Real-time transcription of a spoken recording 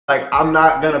like I'm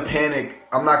not gonna panic.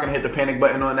 I'm not gonna hit the panic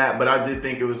button on that. But I did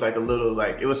think it was like a little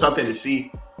like it was something to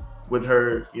see with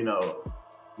her,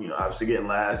 obviously getting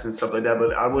last and stuff like that.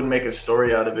 But I wouldn't make a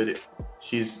story out of it.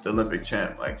 She's the Olympic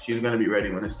champ. Like she's gonna be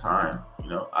ready when it's time.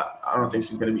 I don't think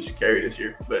she's gonna be Sha'Carri this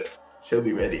year, but she'll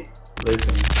be ready.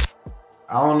 Listen,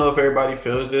 I don't know if everybody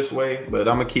feels this way, but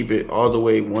I'm gonna keep it all the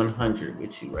way 100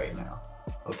 with you right now.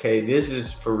 Okay, this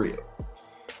is for real.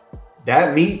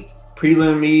 That meet,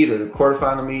 prelim meet or the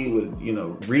quarterfinal meet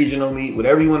with regional meet,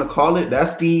 whatever you want to call it,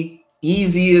 that's the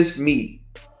easiest meet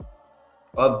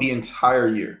of the entire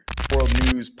year.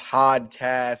 World News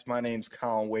Podcast. My name's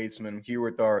Colin Waitsman. I'm here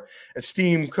with our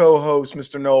esteemed co-host,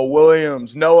 Mr. Noah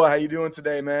Williams. Noah, how you doing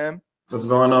today, man? What's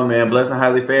going on, man? Blessed and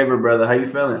highly favored, brother. How you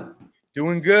feeling?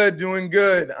 Doing good, doing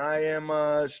good. I am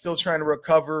still trying to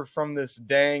recover from this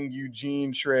dang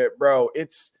Eugene trip, bro.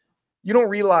 You don't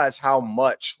realize how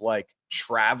much like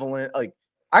traveling, like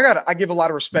I give a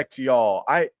lot of respect to y'all.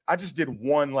 I just did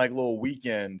one like little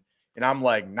weekend and I'm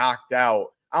like knocked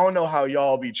out. I don't know how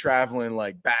y'all be traveling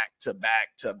like back to back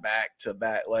to back to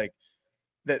back. Like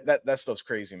that stuff's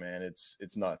crazy, man.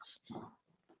 It's nuts.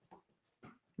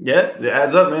 Yeah, it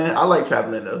adds up, man. I like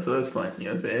traveling though, so it's fun. You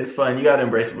know what I'm saying? It's fun. You gotta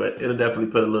embrace it, but it'll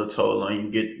definitely put a little toll on you.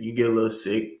 You get a little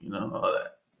sick, all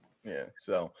that. Yeah.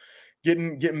 So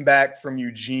getting back from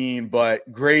Eugene,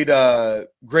 but great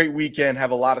weekend.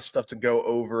 Have a lot of stuff to go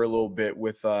over a little bit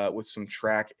with some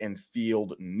track and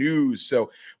field news.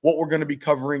 So what we're going to be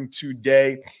covering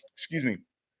today,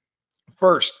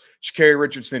 first, Sha'Carri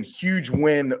Richardson, huge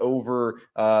win over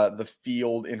the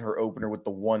field in her opener with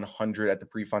the 100 at the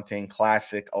Prefontaine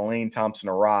Classic. Elaine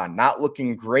Thompson-Herah not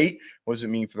looking great. What does it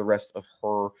mean for the rest of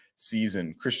her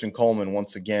season? Christian Coleman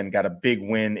once again got a big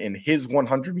win in his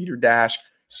 100-meter dash.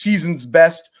 Season's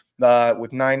best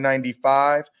with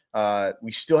 9:95.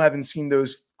 We still haven't seen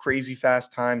those crazy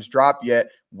fast times drop yet.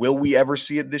 Will we ever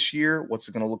see it this year? What's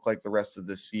it going to look like the rest of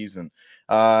this season?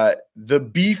 The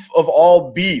beef of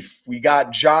all beef. We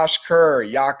got Josh Kerr,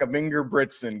 Jakob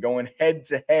Ingebrigsten going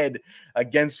head-to-head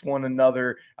against one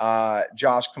another.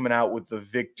 Josh coming out with the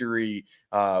victory.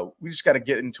 We just got to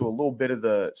get into a little bit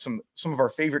of some of our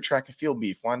favorite track and field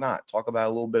beef. Why not? Talk about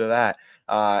a little bit of that.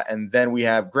 And then we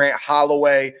have Grant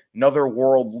Holloway, another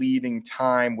world-leading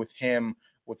time with him,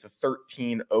 with a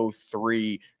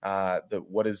 13:03.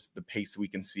 What is the pace that we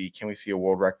can see? Can we see a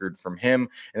world record from him?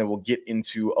 And then we'll get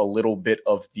into a little bit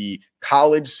of the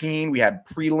college scene. We had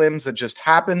prelims that just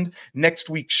happened. Next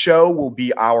week's show will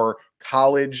be our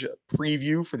college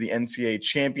preview for the NCAA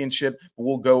championship.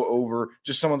 We'll go over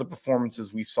just some of the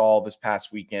performances we saw this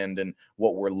past weekend and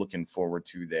what we're looking forward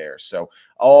to there. So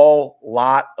a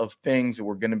lot of things that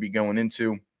we're going to be going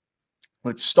into.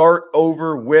 Let's start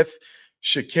over with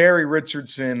Sha'Carri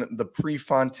Richardson, the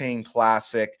Prefontaine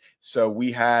Classic. So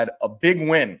we had a big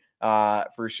win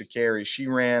for Sha'Carri. She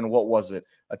ran, what was it?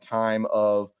 A time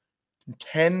of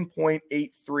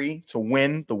 10.83 to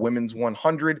win the women's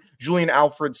 100. Julian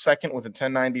Alfred second with a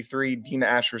 10.93. Dina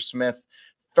Asher-Smith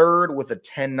third with a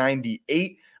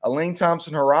 10.98. Elaine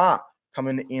Thompson-Herah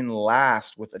coming in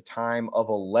last with a time of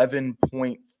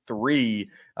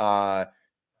 11.3.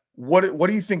 What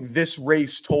do you think this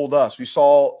race told us? We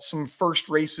saw some first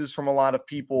races from a lot of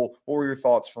people. What were your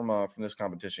thoughts from this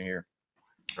competition here?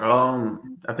 I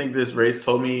think this race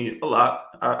told me a lot.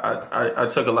 I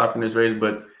took a lot from this race,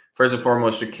 but first and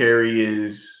foremost, Sha'Carri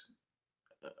is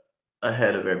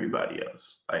ahead of everybody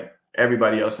else. Like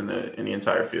everybody else in the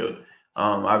entire field.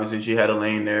 Obviously, she had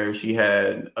Elaine there. She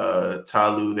had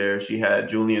Talu there. She had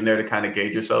Julian there to kind of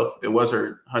gauge herself. It was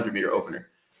her 100-meter opener.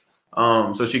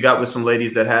 So she got with some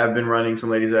ladies that have been running, some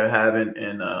ladies that haven't,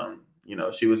 and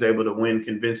she was able to win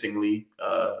convincingly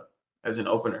as an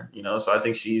opener. So I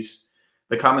think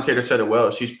the commentator said it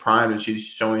well. She's primed and she's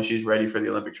showing she's ready for the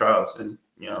Olympic trials, and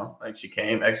she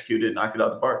came, executed, knocked it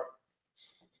out the park.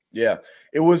 Yeah,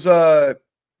 it was a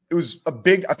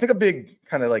big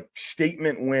kind of like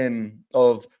statement win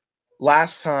of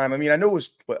last time. I mean, I know it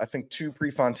was, I think 2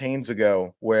 Prefontaines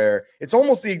ago where it's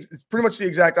pretty much the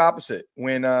exact opposite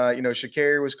when,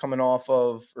 Sha'Carri was coming off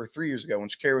of, or 3 years ago when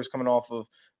Sha'Carri was coming off of,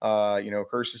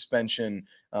 her suspension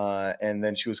and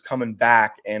then she was coming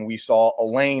back and we saw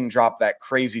Elaine drop that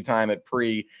crazy time at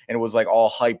pre and it was like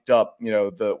all hyped up,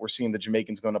 we're seeing the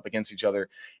Jamaicans going up against each other.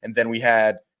 And then we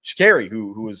had Sha'Carri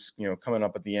who was, coming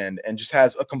up at the end and just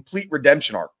has a complete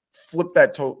redemption arc. Flip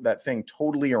that thing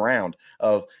totally around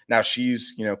of now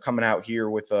she's coming out here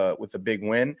with a big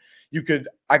win.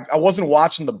 I wasn't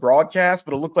watching the broadcast,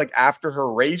 but it looked like after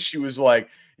her race she was like,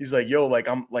 he's like, yo,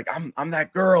 I'm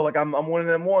that girl, like I'm one of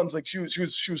them ones. Like she was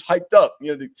hyped up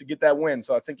to get that win.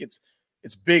 So I think it's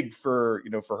big for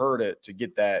for her to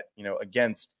get that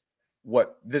against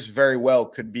what this very well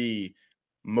could be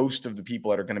most of the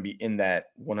people that are going to be in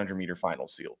that 100-meter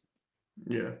finals field.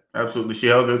 Yeah, absolutely. She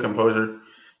held good composure,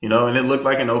 and it looked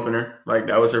like an opener. Like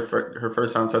that was her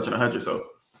first time touching 100. So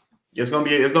it's gonna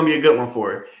be a good one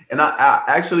for her. And I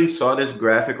actually saw this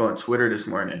graphic on Twitter this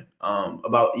morning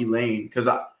about Elaine, because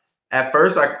at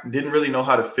first I didn't really know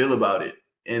how to feel about it,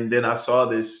 and then I saw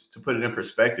this to put it in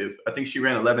perspective. I think she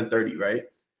ran 11:30, right?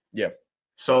 Yeah.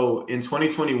 So in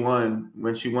 2021,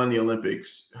 when she won the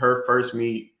Olympics, her first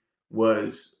meet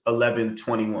was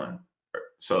 11:21.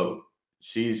 So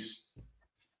she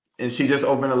just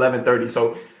opened 11:30.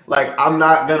 So like, I'm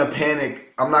not gonna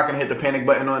panic. I'm not gonna hit the panic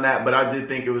button on that. But I did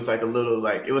think it was like a little,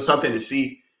 like, it was something to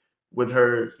see with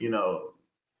her,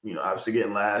 obviously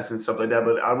getting last and stuff like that.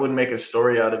 But I wouldn't make a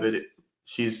story out of it.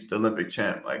 She's the Olympic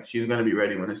champ. Like, she's gonna be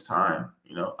ready when it's time.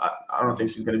 I don't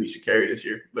think she's gonna be Sha'Carri this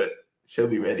year, but she'll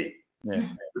be ready. Yeah.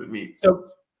 For me. So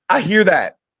I hear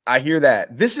that.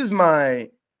 This is a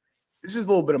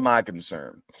little bit of my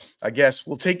concern. I guess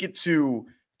we'll take it to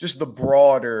just the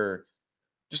broader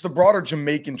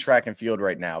Jamaican track and field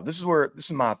right now. This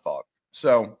is my thought.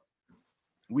 So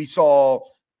we saw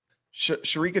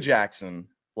Sharika Jackson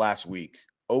last week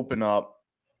open up,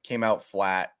 came out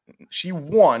flat. She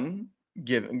won,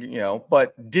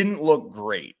 but didn't look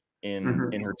great in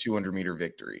her 200-meter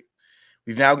victory.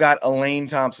 We've now got Elaine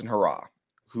Thompson-Herah,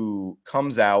 who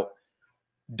comes out,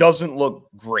 doesn't look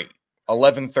great.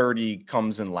 11:30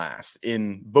 comes in last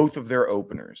in both of their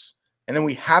openers. And then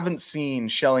we haven't seen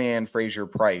Shelly-Ann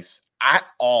Fraser-Price at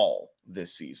all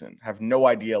this season. Have no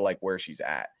idea where she's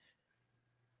at.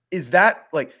 Is that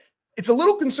it's a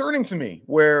little concerning to me,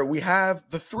 where we have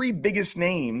the three biggest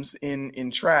names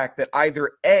in track that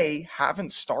either A,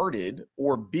 haven't started,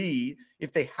 or B,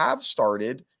 if they have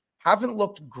started, haven't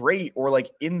looked great, or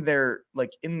in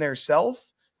their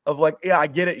self of yeah, I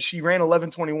get it. She ran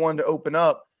 11:21 to open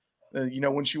up,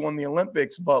 when she won the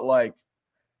Olympics, but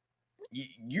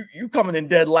you coming in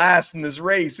dead last in this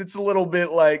race. It's a little bit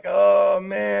oh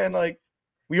man,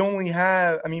 we only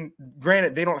have,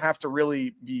 granted, they don't have to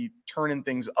really be turning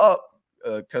things up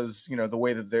because, the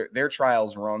way that their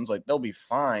trials runs, they'll be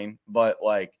fine. But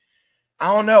I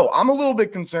don't know. I'm a little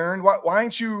bit concerned. Why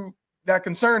aren't you that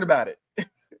concerned about it?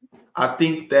 I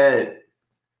think that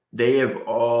they have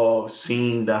all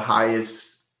seen the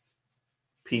highest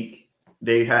peak.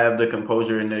 They have the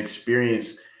composure and the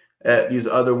experience that these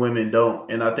other women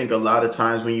don't. And I think a lot of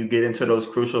times when you get into those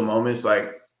crucial moments,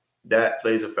 that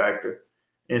plays a factor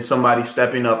in somebody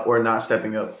stepping up or not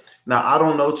stepping up. Now, I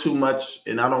don't know too much,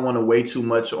 and I don't want to weigh too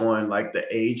much on the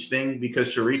age thing,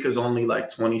 because Sharika's only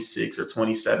 26 or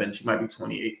 27. She might be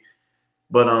 28.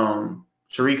 But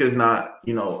Sharika's not,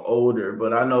 older.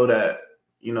 But I know that,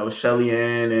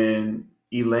 Shelly-Ann and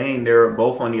Elaine, they're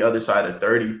both on the other side of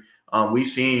 30. We've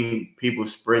seen people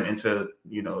sprint into,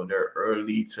 their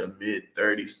early to mid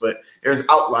 30s, but there's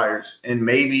outliers. And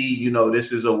maybe,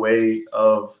 this is a way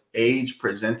of age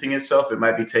presenting itself. It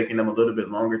might be taking them a little bit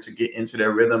longer to get into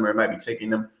their rhythm, or it might be taking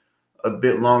them a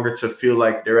bit longer to feel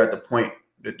like they're at the point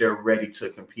that they're ready to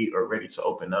compete or ready to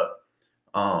open up.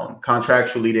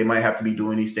 Contractually, they might have to be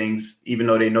doing these things, even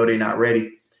though they know they're not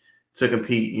ready to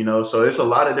compete, so there's a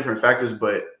lot of different factors.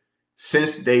 But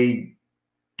since they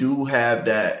do have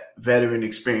that veteran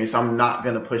experience, I'm not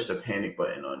going to push the panic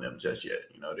button on them just yet.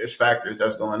 There's factors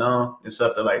that's going on. It's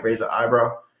up to raise an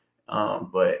eyebrow.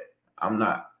 But I'm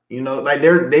not,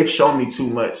 they've shown me too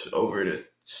much over the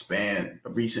span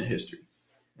of recent history.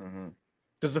 Mm-hmm.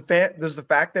 Does the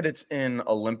fact that it's in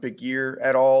Olympic year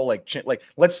at all,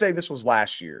 let's say this was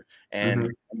last year and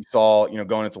we saw,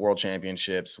 going into World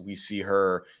Championships, we see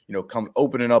her, come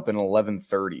opening up in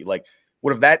 11:30,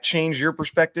 would have that changed your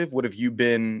perspective? Would have you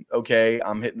been, okay,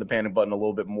 I'm hitting the panic button a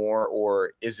little bit more,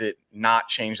 or is it not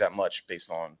changed that much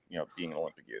based on, being an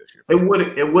Olympic year this year?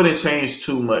 It wouldn't change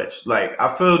too much.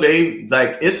 I feel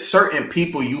it's certain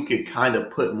people you could kind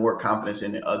of put more confidence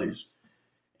in than others.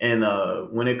 And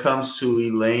when it comes to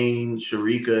Elaine,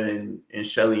 Sharika, and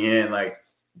Shelly-Ann, I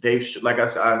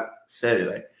said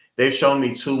it, they've shown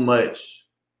me too much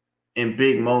in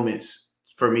big moments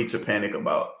for me to panic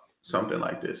about something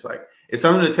like this. It's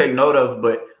something to take note of,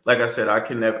 but like I said, I'm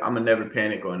gonna never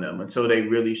panic on them until they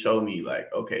really show me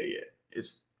okay, yeah,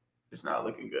 it's not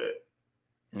looking good.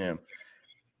 Yeah.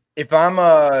 If I'm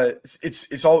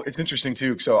it's interesting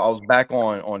too. So I was back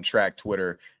on track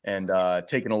Twitter and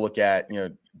taking a look at,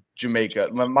 Jamaica.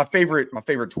 My favorite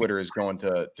Twitter is going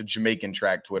to Jamaican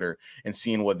track Twitter and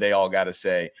seeing what they all got to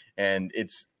say. And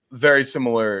it's very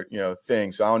similar,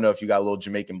 thing. So I don't know if you got a little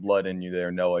Jamaican blood in you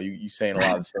there, Noah. You saying a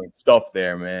lot of the same stuff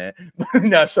there, man.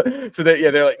 No, so that, yeah,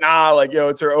 they're like, nah,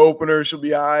 it's her opener. She'll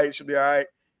be all right.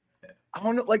 I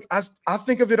don't know. Like I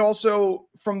think of it also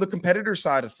from the competitor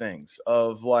side of things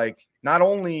of like, not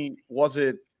only was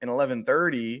it an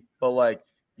 11:30, but like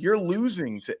you're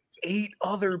losing to 8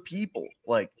 other people.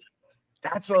 Like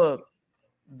that's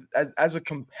as a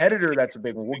competitor, that's a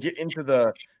big one. We'll get into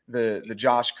the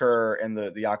Josh Kerr and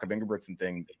the Jakob Ingebrigtsen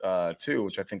thing too,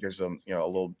 which I think there's a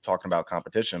little talking about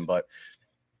competition, but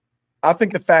I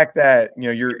think the fact that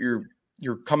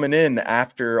you're coming in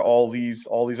after all these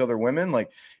other women,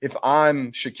 like if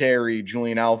I'm Sha'Carri,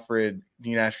 Julian Alfred,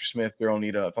 Dean Asher Smith, Daryl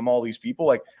Nita, if I'm all these people,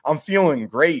 like I'm feeling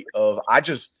great I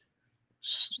just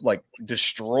like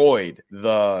destroyed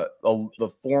the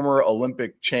former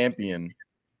Olympic champion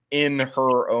in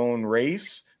her own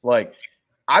race. Like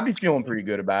I'd be feeling pretty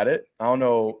good about it. I don't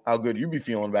know how good you'd be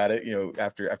feeling about it,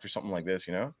 after something like this,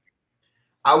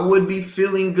 I would be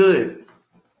feeling good.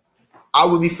 I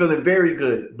would be feeling very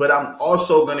good, but I'm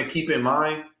also going to keep in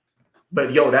mind,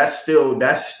 but that's still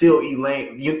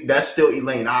Elaine. That's still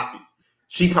Elaine.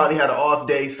 She probably had an off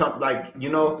day, something like,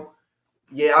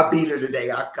 yeah, I beat her today.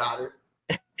 I got her.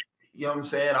 You know what I'm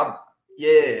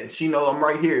saying? She know I'm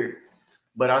right here,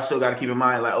 but I still got to keep in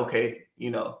mind, like, okay,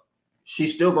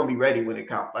 she's still going to be ready when it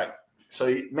counts. Like,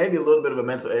 so maybe a little bit of a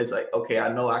mental edge, like, okay, I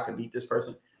know I can beat this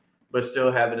person, but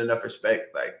still having enough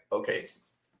respect, like, okay,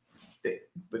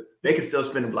 but they can still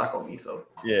spin the block on me. So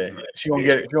yeah, she won't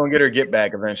get her get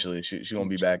back eventually. She won't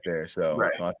be back there. So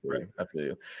right. I feel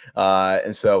you.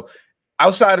 And so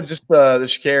outside of just the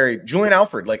Sha'Carri, Julian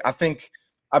Alfred, like I think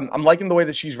I'm liking the way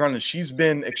that she's running. She's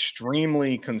been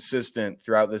extremely consistent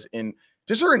throughout this in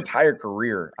just her entire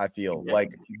career. I feel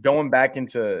like going back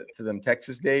into them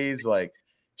Texas days, like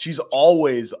she's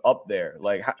always up there.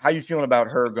 Like how you feeling about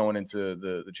her going into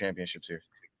the championships here?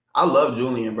 I love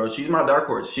Julian, bro. She's my dark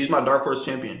horse. She's my dark horse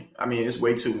champion. I mean, it's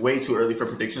way too early for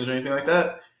predictions or anything like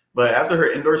that. But after her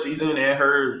indoor season and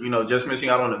her, just missing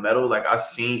out on the medal, like I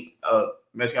seen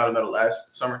missing out on the medal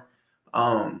last summer.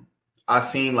 I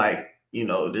seen like,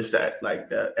 just that like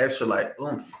the extra like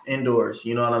oomph indoors,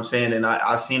 you know what I'm saying? And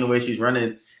I seen the way she's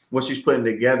running, what she's putting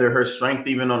together, her strength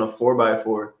even on a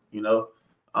 4x4,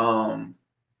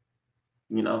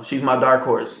 she's my dark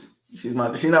horse. She's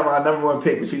not my number one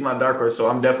pick, but she's my dark horse. So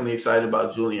I'm definitely excited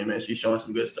about Julian, man. She's showing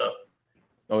some good stuff.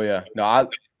 Oh yeah. No, I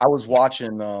was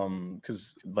watching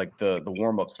because like the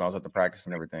warm-ups when I was at the practice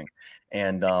and everything.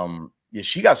 And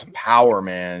she got some power,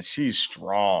 man. She's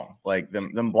strong. Like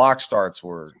them block starts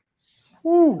were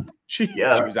she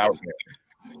was out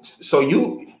there.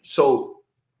 So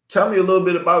tell me a little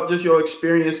bit about just your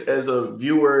experience as a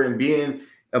viewer and being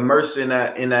immersed in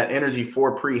that energy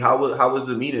for pre. How was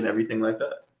the meet and everything like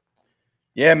that?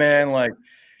 Yeah, man, like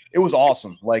it was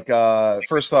awesome. Like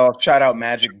first off, shout out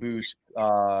Magic Boost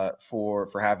for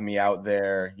having me out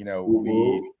there.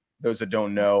 We, those that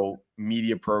don't know,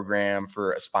 media program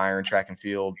for aspiring track and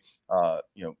field,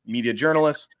 media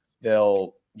journalists.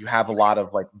 You have a lot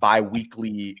of like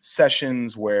bi-weekly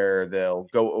sessions where they'll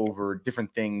go over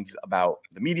different things about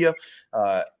the media,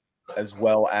 as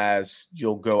well as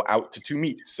you'll go out to 2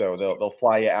 meets. So they'll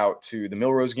fly you out to the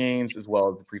Millrose games as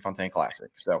well as the Prefontaine Classic.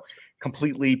 So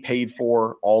completely paid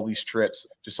for all these trips,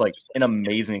 just like an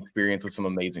amazing experience with some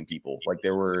amazing people. Like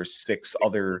there were 6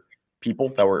 other people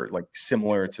that were like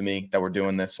similar to me that were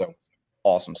doing this. So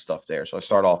awesome stuff there. So I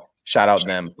start off, shout out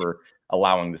them for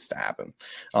allowing this to happen.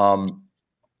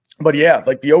 But yeah,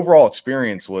 like the overall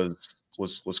experience was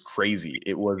crazy.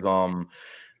 It was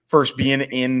first being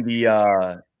in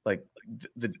the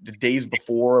the days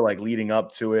before, like leading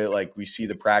up to it, like we see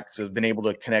the practices, been able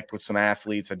to connect with some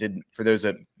athletes. I did, for those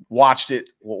that watched it,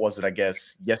 what was it, I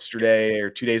guess yesterday or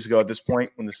 2 days ago at this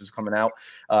point when this is coming out,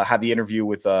 had the interview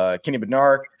with Kenny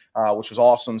Bednarek, which was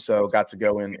awesome. So got to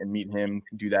go in and meet him,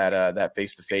 do that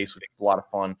face-to-face, which was a lot of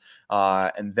fun.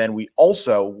 And then we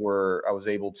also I was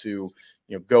able to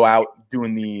go out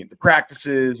doing the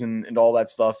practices and all that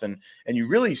stuff. And you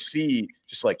really see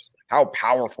just like how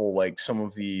powerful like some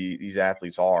of these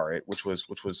athletes are, which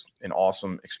was an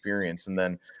awesome experience. And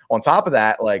then on top of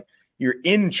that, like you're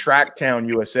in Tracktown,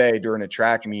 USA during a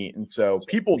track meet. And so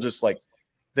people just like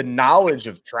the knowledge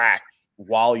of track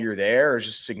while you're there is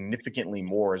just significantly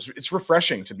more. It's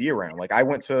refreshing to be around. Like I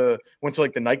went to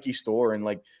like the Nike store and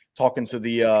like talking to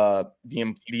the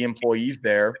employees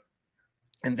there,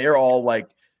 and they're all like,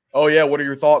 "Oh yeah, what are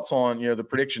your thoughts on the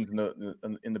predictions in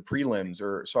the prelims,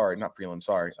 or sorry, not prelims,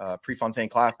 sorry, Prefontaine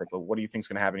Classic? Like, what do you think's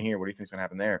going to happen here? What do you think's going to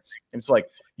happen there?" And it's like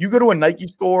you go to a Nike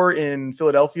store in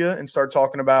Philadelphia and start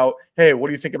talking about, "Hey, what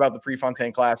do you think about the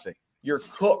Prefontaine Classic?" You're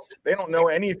cooked. They don't know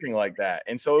anything like that,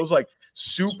 and so it was like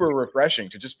super refreshing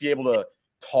to just be able to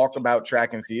talk about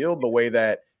track and field the way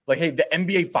that like, hey, the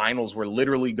NBA finals were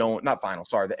literally going, not finals,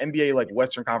 sorry, the NBA like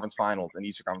Western Conference finals and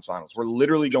Eastern Conference finals were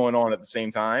literally going on at the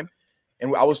same time.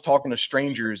 And I was talking to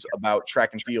strangers about track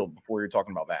and field before we were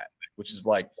talking about that, which is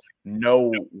like,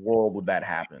 no world would that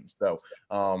happen. So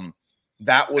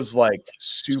that was like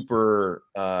super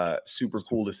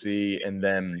cool to see. And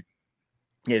then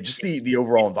yeah, just the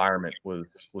overall environment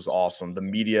was awesome. The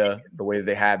media, the way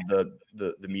they had the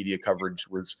media coverage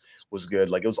was good.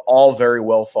 Like, it was all very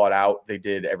well thought out. They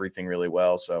did everything really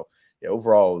well. So yeah,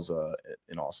 overall it was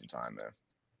an awesome time, man.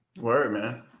 Word,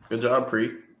 man. Good job,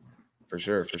 Pre. For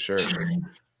sure.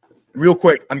 Real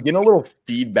quick, I'm getting a little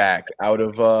feedback out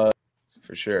of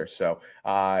for sure. So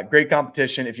great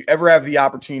competition. If you ever have the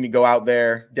opportunity to go out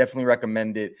there, definitely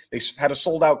recommend it. They had a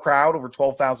sold out crowd, over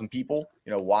 12,000 people,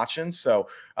 watching. So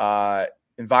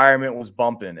environment was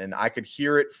bumping, and I could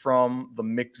hear it from the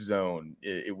mix zone.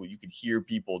 You could hear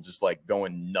people just like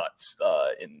going nuts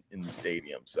in the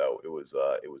stadium. So it was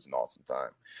an awesome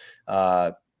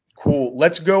time. Cool.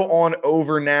 Let's go on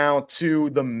over now to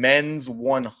the men's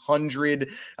 100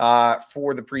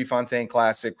 for the Prefontaine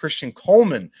Classic. Christian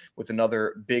Coleman with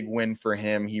another big win for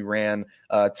him. He ran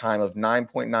a time of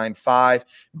 9.95,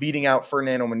 beating out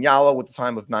Fernando Manyala with a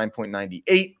time of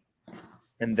 9.98.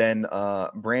 And then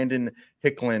Brandon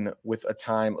Hicklin with a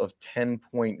time of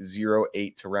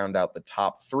 10.08 to round out the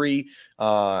top three.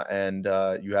 And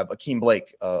you have Akeem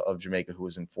Blake of Jamaica, who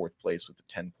was in fourth place with a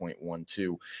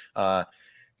 10.12.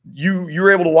 You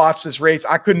were able to watch this race.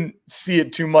 I couldn't see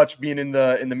it too much being in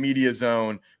the media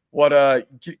zone. What can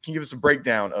you give us a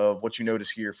breakdown of what you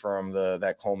noticed here from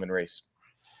that Coleman race?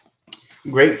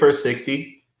 Great first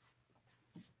 60.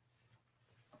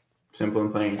 Simple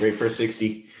and plain. Great first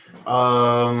 60.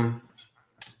 I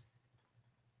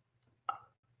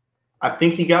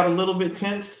think he got a little bit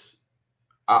tense.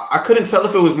 I couldn't tell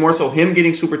if it was more so him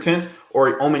getting super tense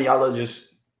or Omanyala just,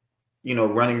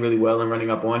 running really well and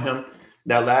running up on him.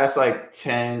 That last like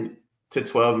 10 to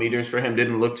 12 meters for him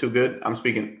didn't look too good. I'm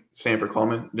saying for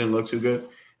Coleman, didn't look too good.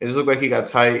 It just looked like he got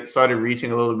tight, started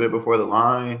reaching a little bit before the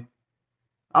line.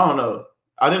 I don't know.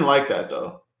 I didn't like that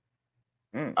though.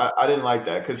 I didn't like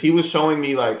that because he was showing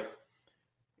me like,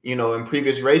 in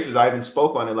previous races, I even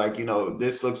spoke on it. Like,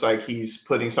 this looks like he's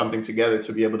putting something together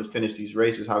to be able to finish these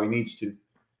races how he needs to.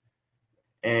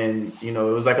 And, it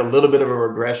was like a little bit of a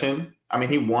regression. I mean,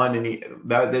 he won and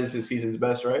that is his season's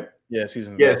best, right? Yeah,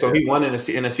 season's best. So he won in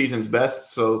a season's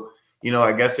best. So,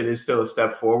 I guess it is still a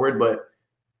step forward. But,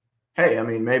 hey, I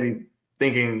mean, maybe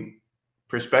thinking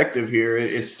perspective here,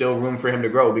 it's still room for him to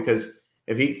grow because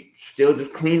if he still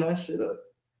just clean that shit up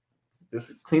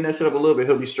a little bit,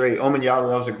 he'll be straight. Omanyala,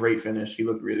 that was a great finish. He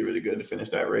looked really, really good to finish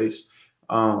that race.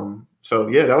 So,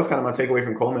 yeah, that was kind of my takeaway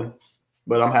from Coleman.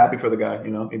 But I'm happy for the guy. He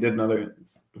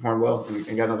performed well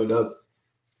and got another dub.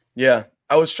 Yeah.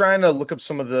 I was trying to look up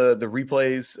some of the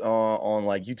replays on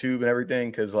like YouTube and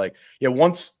everything. Cause like, yeah,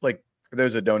 once like for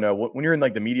those that don't know, when you're in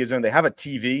like the media zone, they have a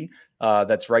TV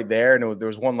that's right there. And there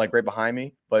was one like right behind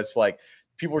me, but it's like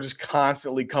people are just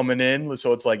constantly coming in.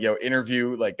 So it's like,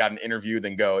 interview, like got an interview,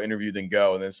 then go, interview, then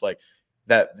go. And then it's like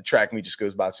that the track meet just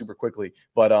goes by super quickly.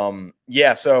 But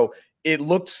yeah, so it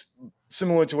looks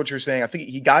similar to what you're saying. I think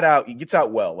he gets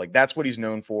out well. Like that's what he's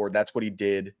known for. That's what he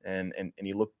did. And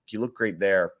he looked great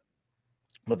there.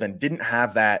 But then didn't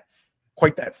have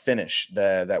quite that finish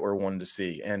that we're wanting to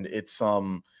see. And it's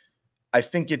I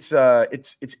think it's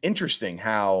interesting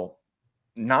how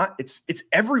it's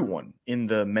everyone in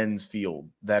the men's field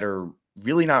that are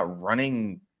really not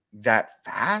running that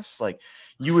fast. Like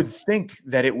you would think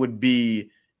that it would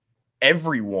be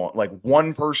everyone, like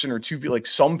one person or two people, like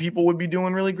some people would be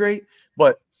doing really great,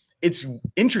 but it's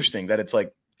interesting that it's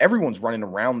like everyone's running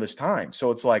around this time. So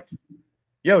it's like,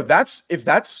 if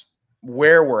that's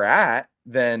where we're at,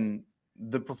 then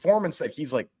the performance that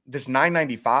he's like this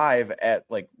 995 at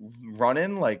like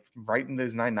running like right in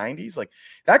those 990s, like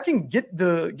that can get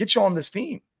you on this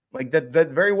team. Like that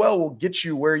very well will get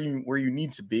you where you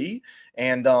need to be.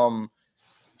 And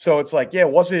so it's like, yeah,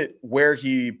 was it where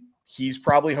he's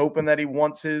probably hoping that he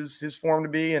wants his form to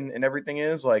be and everything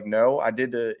is like, no. I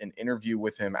did an interview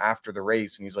with him after the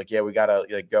race and he's like, yeah, we gotta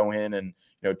like go in and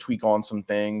tweak on some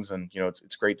things and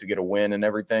it's great to get a win and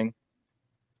everything.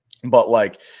 But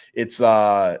like it's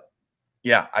yeah,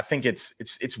 I think it's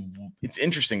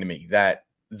interesting to me that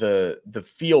the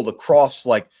field across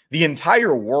like the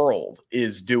entire world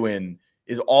is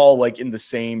all like in the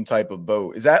same type of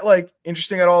boat. Is that like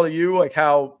interesting at all to you? Like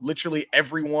how literally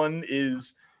everyone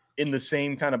is in the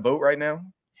same kind of boat right now?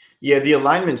 Yeah, the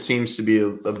alignment seems to be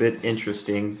a bit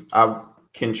interesting. I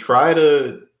can try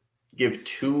to give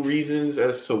two reasons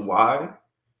as to why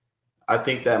I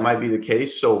think that might be the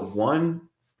case. So one,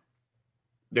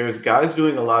 there's guys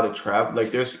doing a lot of travel.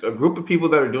 Like there's a group of people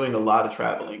that are doing a lot of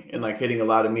traveling and like hitting a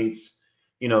lot of meets,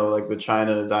 like the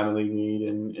China Diamond League meet,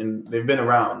 and they've been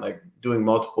around like doing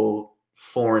multiple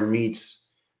foreign meets.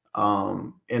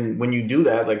 And when you do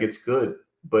that, like it's good,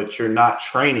 but you're not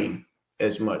training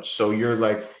as much. So you're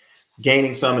like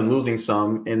gaining some and losing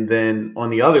some. And then on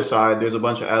the other side, there's a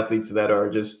bunch of athletes that are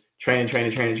just training,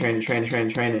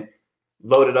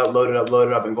 loaded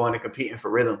up, and going and competing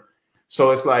for rhythm.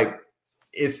 So it's like,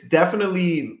 it's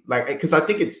definitely like, because I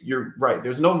think you're right.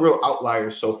 There's no real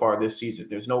outliers so far this season.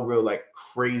 There's no real like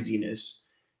craziness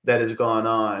that has gone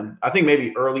on. I think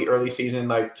maybe early season,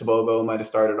 like Tabogo might have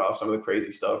started off some of the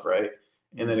crazy stuff, right?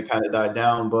 And then it kind of died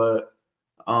down. But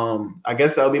I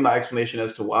guess that would be my explanation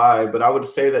as to why. But I would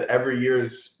say that every year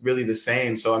is really the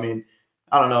same. So, I mean,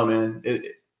 I don't know, man.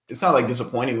 It's not like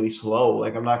disappointingly slow.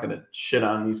 Like, I'm not going to shit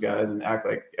on these guys and act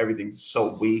like everything's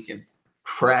so weak and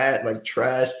like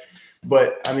trash.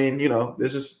 But I mean,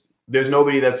 there's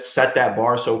nobody that's set that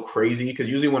bar so crazy, because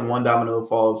usually when one domino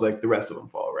falls, like the rest of them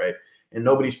fall, right? And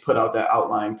nobody's put out that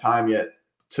outlying time yet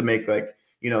to make like,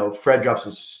 Fred drops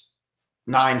his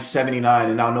 9:79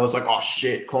 and now Noah's like, oh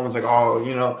shit. Coleman's like,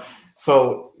 oh,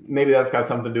 so maybe that's got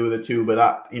something to do with it too. But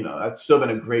that's still been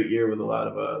a great year with a lot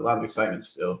of excitement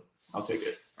still. I'll take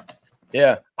it.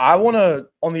 Yeah. I want to,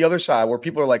 on the other side where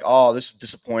people are like, oh, this is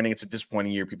disappointing. It's a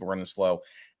disappointing year. People running slow.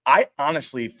 I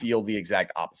honestly feel the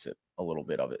exact opposite a little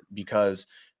bit of it, because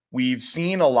we've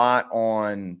seen a lot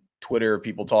on Twitter,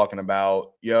 people talking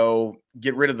about,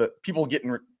 get rid of the people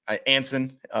getting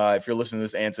Anson. If you're listening to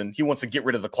this, Anson, he wants to get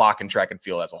rid of the clock in track and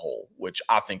field as a whole, which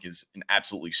I think is an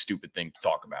absolutely stupid thing to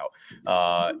talk about.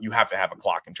 You have to have a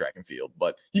clock in track and field,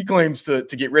 but he claims to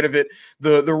get rid of it.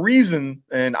 The reason,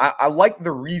 and I like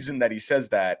the reason that he says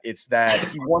that, it's that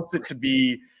he wants it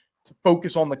to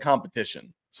focus on the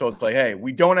competition. So it's like, hey,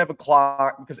 we don't have a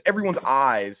clock, because everyone's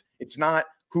eyes, it's not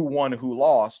who won, who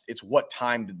lost. It's what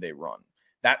time did they run.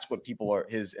 That's what people are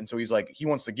his. And so he's like, he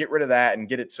wants to get rid of that and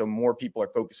get it so more people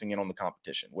are focusing in on the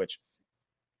competition, which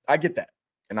I get that.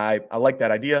 And I like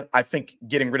that idea. I think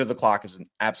getting rid of the clock is an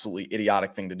absolutely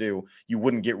idiotic thing to do. You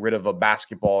wouldn't get rid of a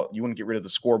basketball. You wouldn't get rid of the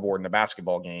scoreboard in a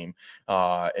basketball game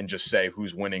and just say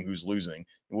who's winning, who's losing.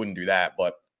 You wouldn't do that.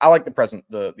 But I like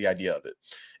the idea of it.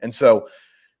 And so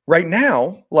right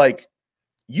now, like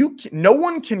no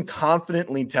one can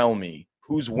confidently tell me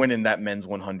who's winning that men's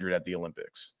 100 at the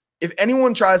Olympics. If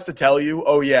anyone tries to tell you,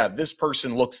 oh yeah, this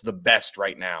person looks the best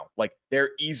right now, like they're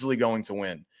easily going to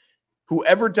win.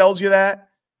 Whoever tells you that,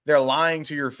 they're lying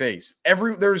to your face.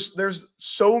 There's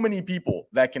so many people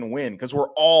that can win, because we're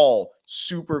all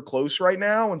super close right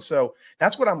now. And so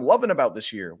that's what I'm loving about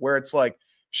this year, where it's like,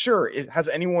 sure, has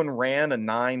anyone ran a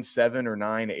 9.7 or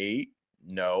 9.8?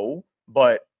 No,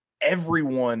 but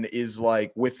everyone is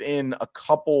like within a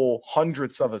couple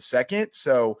hundredths of a second.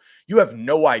 So you have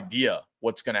no idea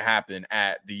what's going to happen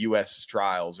at the US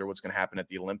trials or what's going to happen at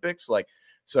the Olympics. Like,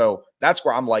 so that's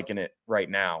where I'm liking it right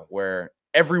now, where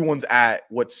everyone's at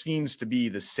what seems to be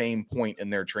the same point in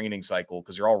their training cycle,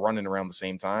 because you're all running around the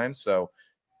same time. So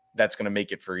that's going to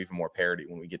make it for even more parity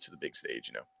when we get to the big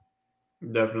stage,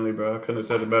 Definitely, bro. I couldn't have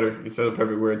said it better. You said it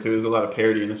perfect word too. There's a lot of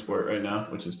parity in the sport right now,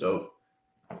 which is dope.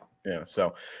 Yeah,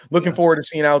 so looking forward to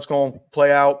seeing how it's going to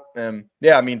play out.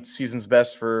 Yeah, I mean, season's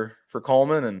best for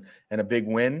Coleman and a big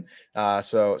win.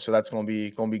 So that's going to be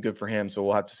good for him. So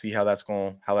we'll have to see how that's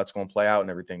going to play out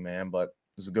and everything, man. But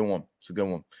it's a good one. It's a good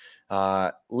one.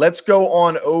 Let's go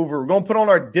on over. We're going to put on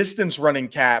our distance running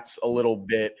caps a little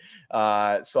bit.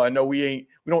 So I know we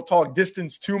don't talk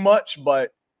distance too much, but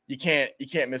you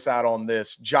can't miss out on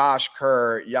this. Josh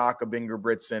Kerr, Jakob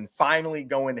Ingebrigsten finally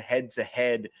going head to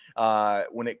head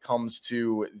when it comes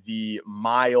to the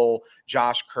mile.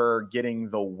 Josh Kerr getting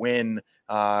the win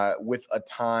with a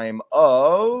time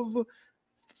of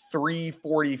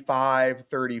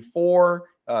 3:45:34,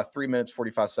 3 minutes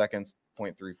 45 seconds,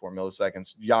 0.34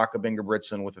 milliseconds. Jakob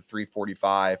Ingebrigtsen with a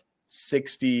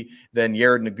 3:45:60. Then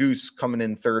Jared Naguse coming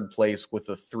in third place with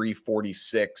a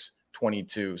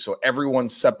 3:46:22. So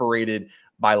everyone's separated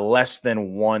by less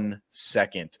than 1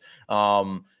 second.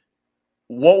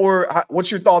 What's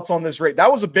your thoughts on this rate?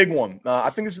 That was a big one. I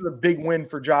think this is a big win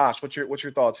for Josh. What's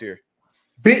your thoughts here?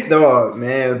 Big dog,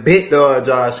 man. Big dog,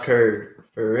 Josh Kerr.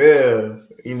 For real.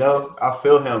 I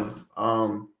feel him.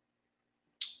 I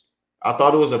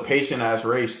thought it was a patient ass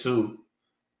race too.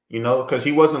 Because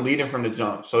he wasn't leading from the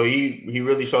jump. So he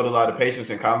really showed a lot of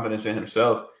patience and confidence in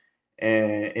himself.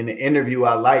 And in the interview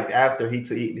I liked after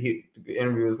the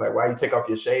interview was like, why you take off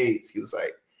your shades? He was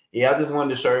like, yeah, I just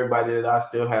wanted to show everybody that I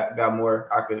still got more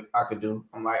I could do.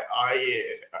 I'm like, oh yeah,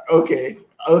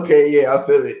 okay, yeah, I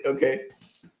feel it. Okay.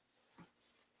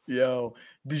 Yo,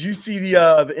 Did you see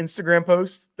the Instagram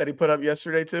post that he put up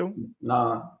yesterday too?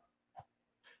 Nah.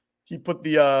 He put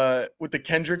the with the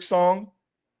Kendrick song,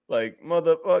 like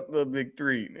motherfuck the big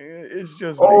three. It's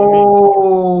just big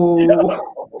me.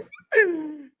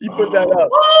 He put that up.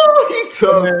 Oh, he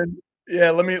tough. Then, yeah,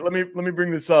 let me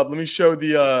bring this up. Let me show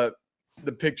the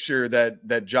picture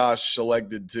that Josh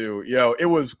selected too. Yo, it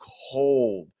was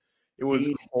cold. It was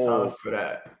cold. Tough for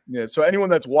that. Yeah, so anyone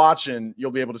that's watching,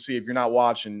 you'll be able to see. If you're not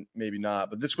watching, maybe not.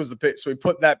 But this was the pic. So he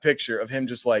put that picture of him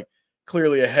just like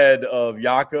clearly ahead of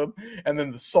Jakob, and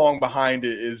then the song behind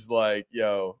it is like,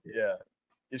 yo, yeah,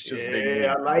 it's just big.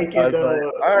 Yeah, I like it though.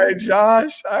 Like, all right,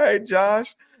 Josh. All right,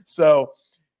 Josh. So,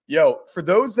 yo, for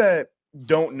those that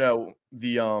don't know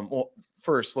the well,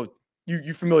 first, look,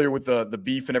 you familiar with the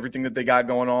beef and everything that they got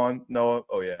going on, Noah?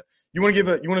 Oh yeah. You want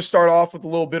to start off with a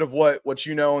little bit of what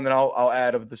you know, and then I'll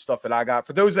add of the stuff that I got.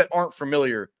 For those that aren't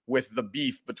familiar with the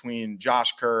beef between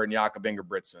Josh Kerr and Jakob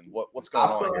Ingebrigtsen, what's going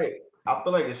on here? I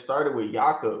feel like it started with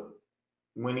Jakob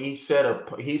when he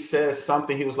said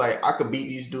something. He was like, I could beat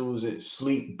these dudes and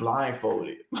sleep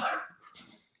blindfolded.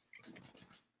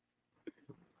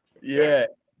 Yeah,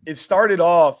 it started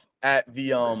off at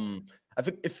the I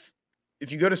think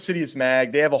if you go to Sidious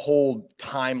Mag, they have a whole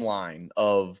timeline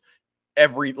of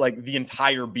the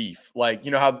entire beef. Like, you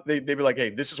know how they'd be like,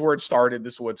 hey, this is where it started,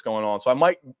 this is what's going on. So I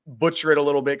might butcher it a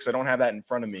little bit because I don't have that in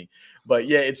front of me. But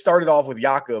yeah, it started off with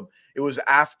Jakob. It was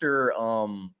after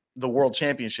the World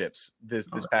Championships this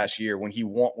past year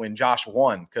when Josh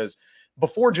won. Because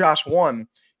before Josh won,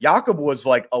 Jakob was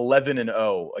like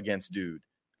 11-0 against Dude.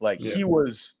 Like he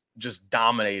was just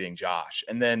dominating Josh.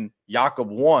 And then Josh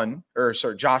won,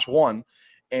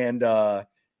 and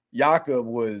Jakob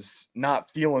was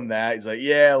not feeling that. He's like,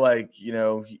 yeah, like, you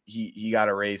know, he got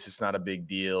a race. It's not a big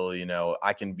deal. You know,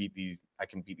 I can beat these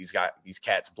these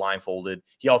cats blindfolded.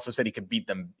 He also said he could beat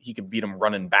them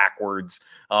running backwards.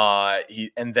 My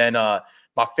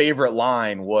favorite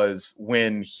line was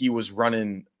when he was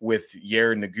running with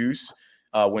Yair Nuguse,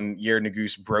 when Yair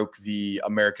Nuguse broke the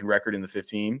American record in the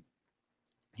 15.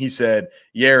 He said,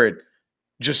 Yair,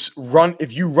 just run.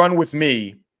 If you run with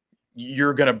me,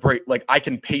 you're going to break, like, I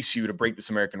can pace you to break this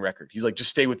American record. He's like, just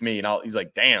stay with me. And he's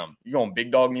like, damn, you going to big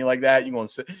dog me like that? You going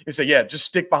to he said, yeah, just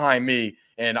stick behind me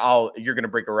and you're going to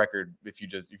break a record if you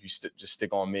just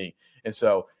stick on me. And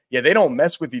so, yeah, they don't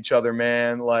mess with each other,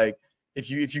 man. Like if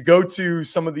you go to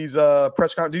some of these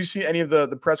press conferences, do you see any of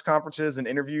the press conferences and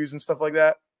interviews and stuff like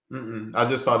that? I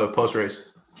just saw the post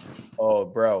race. Oh,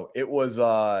 bro, it was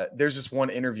there's this one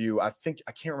interview. I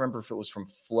can't remember if it was from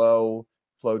Flow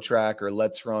Track or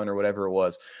Let's Run or whatever it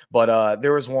was, but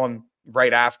there was one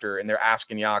right after, and they're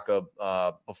asking Jakob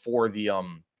before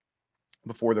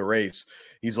the race.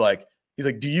 He's like,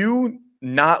 do you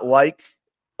not like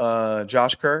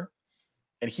Josh Kerr?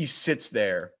 And he sits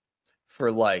there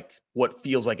for like what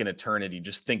feels like an eternity,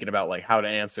 just thinking about like how to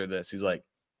answer this. He's like,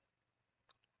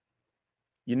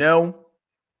 you know,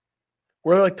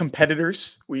 we're like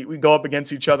competitors. We go up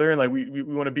against each other and like we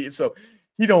want to beat. So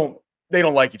they don't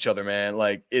like each other, man.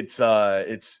 Like that's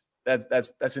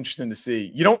interesting to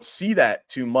see. You don't see that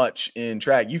too much in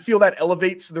track. You feel that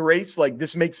elevates the race. Like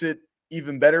this makes it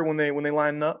even better when they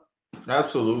line up.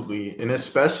 Absolutely, and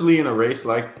especially in a race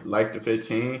like the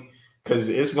 15, because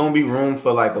it's gonna be room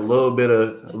for like a little bit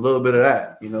of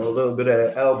that, you know, a little bit of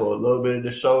the elbow, a little bit of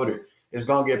the shoulder. It's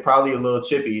gonna get probably a little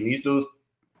chippy, and these dudes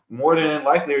more than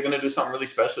likely are gonna do something really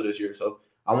special this year. So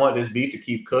I want this beef to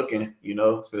keep cooking, you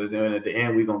know, so then at the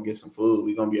end we're gonna get some food.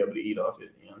 We're gonna be able to eat off it.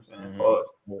 You know what I'm saying?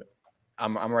 Pause.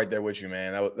 I'm right there with you,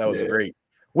 man. That was great.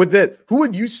 With it, who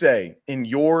would you say in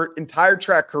your entire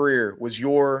track career was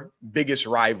your biggest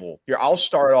rival? Here, I'll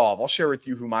start off. I'll share with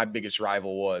you who my biggest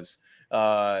rival was.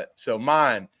 So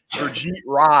mine, Gurjeet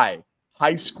Rai,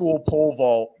 high school pole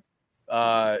vault.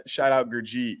 Shout out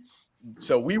Gurjeet.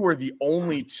 So we were the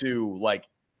only two,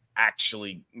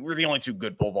 we're the only two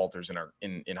good pole vaulters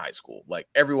in high school. Like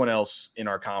everyone else in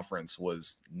our conference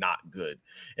was not good.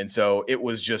 And so it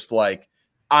was just like,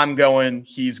 I'm going,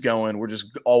 he's going, we're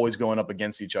just always going up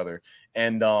against each other.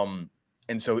 And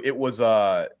so it was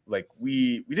like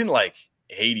we didn't like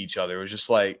hate each other. It was just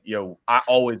like, yo, I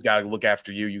always got to look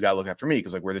after you. You got to look after me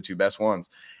because like we're the two best ones.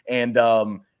 And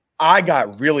I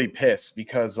got really pissed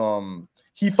because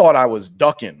he thought I was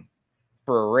ducking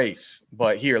for a race.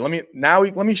 But here, let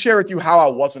me share with you how I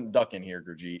wasn't ducking here,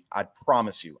 Gurjeet. I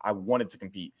promise you, I wanted to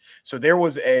compete. So it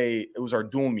was our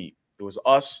dual meet. It was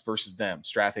us versus them,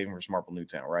 Strathaven versus Marple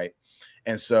Newtown, right?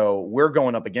 And so we're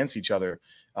going up against each other.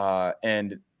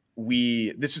 And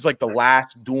this is like the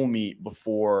last dual meet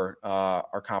before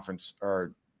our conference,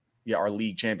 or our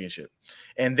league championship.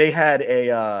 And they had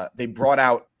they brought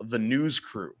out the news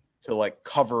crew to like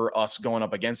cover us going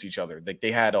up against each other. Like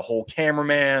they had a whole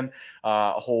cameraman,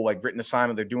 a whole like written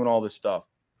assignment. They're doing all this stuff.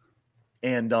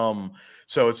 And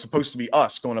so it's supposed to be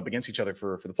us going up against each other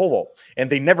for the pole vault. And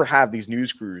they never have these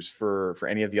news crews for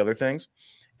any of the other things.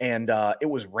 And it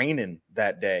was raining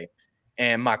that day.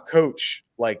 And my coach,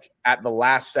 like at the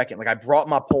last second, like I brought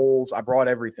my poles, I brought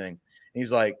everything. And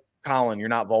he's like, Colin, you're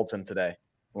not vaulting today.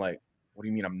 I'm like, what do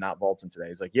you mean I'm not vaulting today?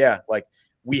 He's like, yeah, like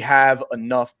we have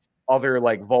enough other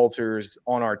like vaulters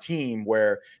on our team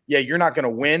where, yeah, you're not going to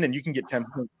win and you can get 10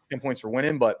 points for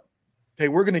winning, but hey,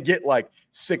 we're going to get like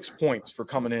 6 points for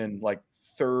coming in like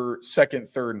second,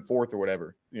 third, and fourth or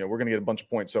whatever. You know, we're going to get a bunch of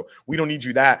points. So we don't need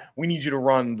you that. We need you to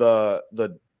run to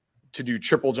do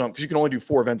triple jump because you can only do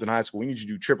 4 events in high school. We need you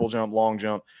to do triple jump, long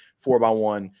jump,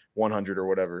 4x1, 100 or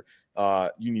whatever.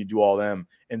 You need to do all them.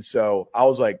 And so I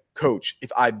was like, Coach,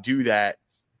 if I do that,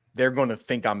 they're going to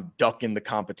think I'm ducking the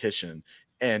competition.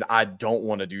 And I don't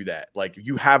want to do that. Like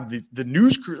you have the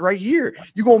news crew right here.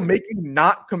 You going to make me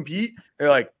not compete? They're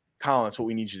like, Colin, that's what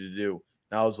we need you to do.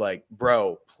 And I was like,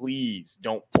 bro, please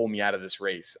don't pull me out of this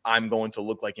race. I'm going to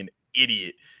look like an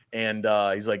idiot. And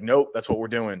he's like, nope, that's what we're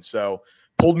doing. So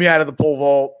pulled me out of the pole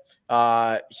vault.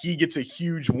 He gets a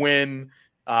huge win,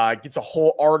 gets a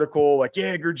whole article like,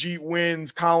 yeah, Gurjeet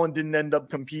wins. Colin didn't end up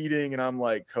competing. And I'm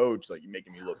like, Coach, like you're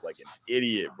making me look like an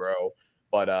idiot, bro.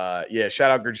 But yeah, shout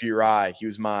out Gurjeet Rai. He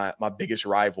was my biggest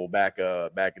rival back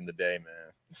in the day,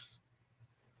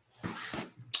 man.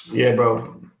 Yeah,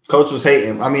 bro. Coach was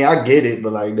hating. I mean, I get it,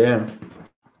 but like, damn,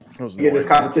 get this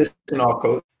competition off,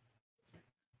 Coach.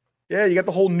 Yeah, you got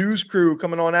the whole news crew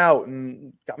coming on out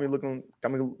and got me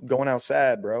going out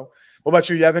sad, bro. What about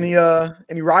you? You have any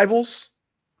rivals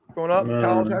going up?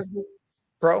 College, high school,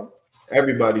 pro?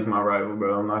 Everybody's my rival,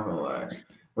 bro. I'm not gonna lie.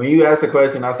 When you asked the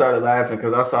question, I started laughing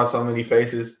because I saw so many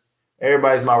faces.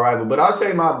 Everybody's my rival, but I'll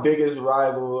say my biggest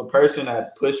rival, a person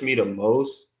that pushed me the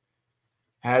most,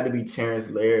 had to be Terrence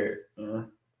Laird.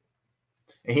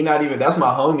 And he not even, that's my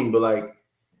homie, but like,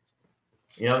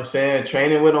 you know what I'm saying?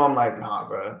 Training with him, I'm like, nah,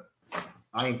 bro.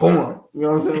 I ain't going. You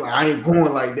know what I'm saying? Like, I ain't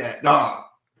going like that. Nah.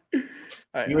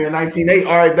 You in 1908?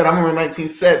 All right, but I'm in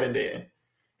 1907 then.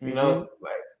 You know?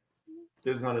 Like,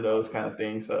 just one of those kind of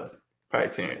things. So, probably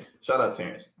Terrence. Shout out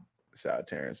Terrence. Shout out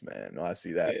Terrence, man. No, I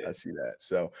see that. Yeah. I see that.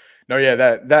 So, no, yeah,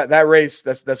 that race,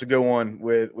 that's a good one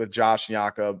with Josh and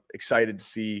Jakob. Excited to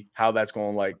see how that's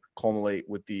going to like culminate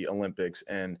with the Olympics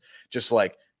and just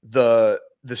like the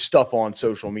stuff on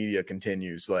social media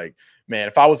continues. Like, man,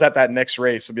 if I was at that next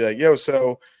race, I'd be like, yo,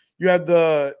 so you had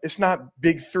it's not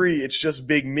big 3, it's just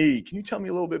big me. Can you tell me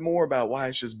a little bit more about why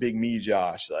it's just big me,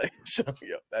 Josh? Like, so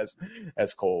yeah, that's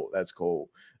cool. That's cool.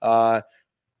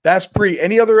 That's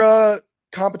any other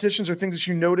competitions or things that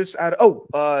you notice at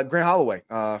Grant Holloway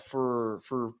for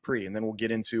pre, and then we'll get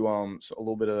into a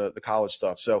little bit of the college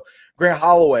stuff. So Grant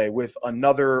Holloway with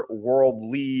another world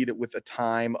lead with a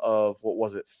time of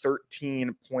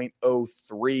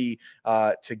 13.03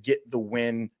 to get the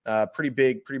win. Pretty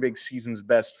big season's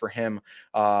best for him.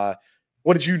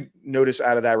 What did you notice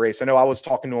out of that race? I know I was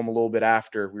talking to him a little bit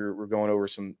after we were going over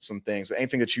some things, but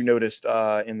anything that you noticed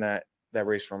in that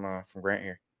race from Grant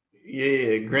here?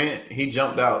 Yeah, Grant, he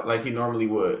jumped out like he normally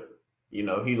would. You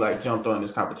know, he like jumped on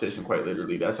this competition quite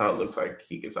literally. That's how it looks like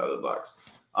he gets out of the box.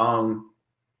 I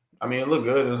mean, it looked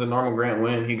good. It was a normal Grant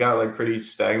win. He got like pretty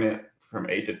stagnant from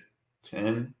 8 to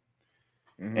 10.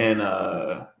 Mm-hmm. And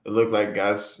it looked like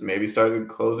guys maybe started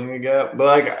closing a gap.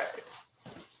 But like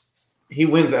he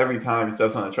wins every time he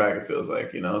steps on the track, it feels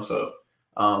like, you know. So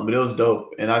but it was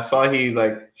dope. And I saw he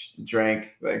like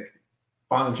drank like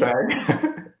on the track.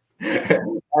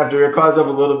 After it caused up a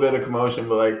little bit of commotion,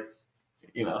 but like,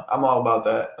 you know, I'm all about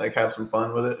that. Like, have some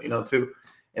fun with it, you know, too.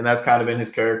 And that's kind of been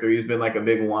his character. He's been like a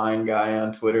big wine guy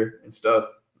on Twitter and stuff.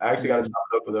 I actually got to talk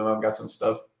up with him. I've got some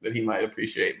stuff that he might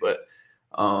appreciate. But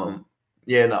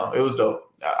yeah, no, it was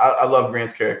dope. I love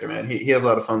Grant's character, man. He has a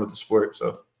lot of fun with the sport,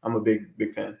 so I'm a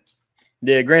big fan.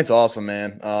 Yeah, Grant's awesome,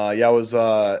 man. Yeah, I was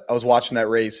watching that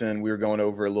race and we were going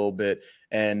over a little bit,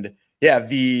 and yeah,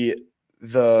 the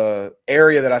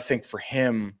area that I think for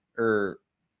him or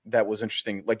that was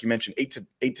interesting, like you mentioned, 8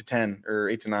 to 10 or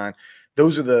 8 to 9,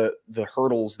 those are the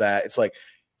hurdles that it's like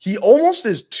he almost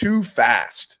is too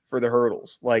fast for the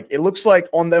hurdles. Like it looks like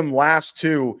on them last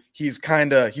 2, he's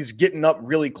getting up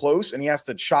really close and he has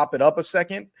to chop it up a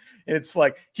second. And it's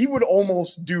like he would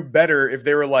almost do better if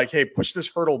they were like, hey, push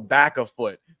this hurdle back a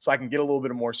foot so I can get a little bit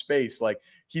of more space. Like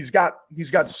he's got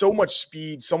so much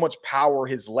speed, so much power.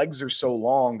 His legs are so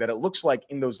long that it looks like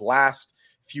in those last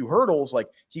few hurdles, like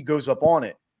he goes up on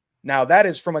it. Now that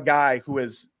is from a guy who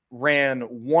has ran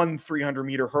one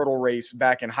 300-meter hurdle race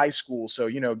back in high school. So,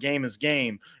 game is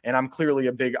game. And I'm clearly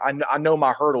I know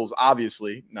my hurdles,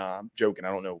 obviously. Nah, I'm joking.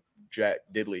 I don't know Jack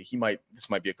Diddley. This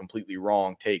might be a completely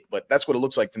wrong take, but that's what it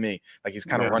looks like to me. Like he's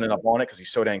kind of running up on it because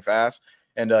he's so dang fast.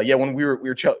 And when we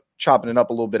were chopping it up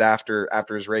a little bit after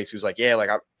his race, he was like, yeah, like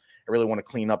I really want to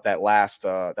clean up that last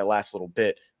little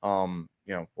bit. Well,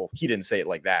 he didn't say it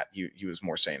like that. He was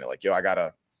more saying it like, yo,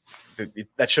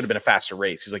 that should have been a faster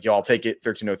race. He's like, yo, I'll take it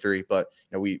 13:03, but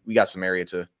we got some area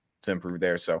to improve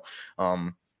there. So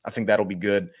I think that'll be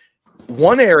good.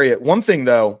 One thing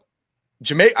though,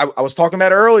 Jamaica, I was talking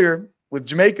about earlier with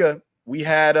Jamaica, we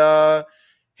had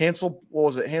Hansel, what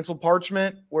was it? Hansel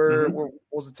Parchment, where what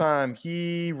was the time?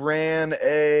 He ran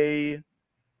a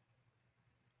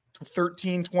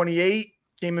 13:28,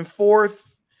 came in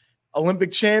fourth,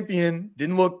 Olympic champion,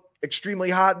 didn't look extremely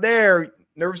hot there.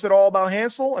 Nervous at all about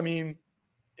Hansel? I mean,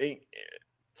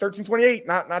 13:28,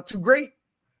 not too great.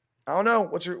 I don't know.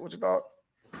 What's your thought?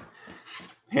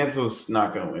 Hansel's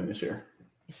not going to win this year.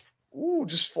 Ooh,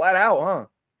 just flat out, huh?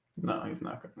 No, he's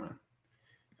not going to win.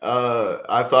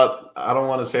 I don't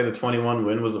want to say the 21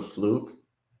 win was a fluke,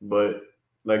 but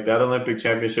like that Olympic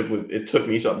championship, it took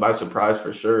me by surprise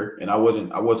for sure, and I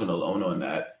wasn't alone on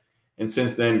that. And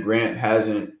since then, Grant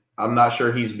hasn't. I'm not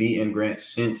sure he's beaten Grant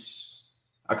since.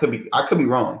 I could be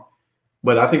wrong,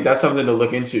 but I think that's something to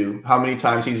look into. How many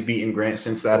times he's beaten Grant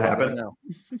since that happened?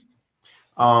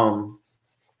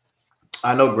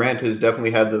 I know Grant has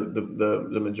definitely had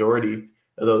the majority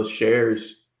of those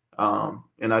shares,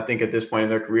 and I think at this point in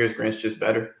their careers, Grant's just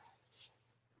better.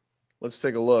 Let's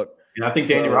take a look. And I think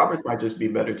Daniel Roberts might just be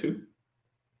better too.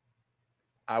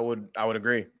 I would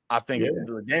agree. I think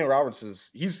Daniel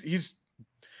Roberts he's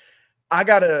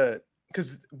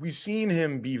because we've seen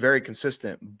him be very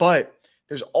consistent, but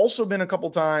there's also been a couple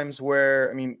times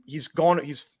where, I mean, he's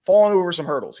fallen over some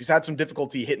hurdles. He's had some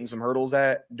difficulty hitting some hurdles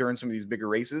during some of these bigger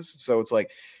races. So it's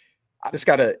like, I just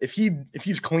gotta, if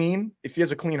he's clean, if he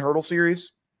has a clean hurdle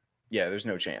series, yeah, there's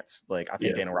no chance. Like, I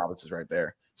think Daniel Roberts is right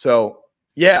there. So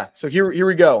yeah. So here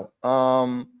we go.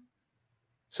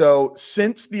 So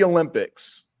since the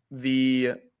Olympics,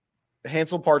 the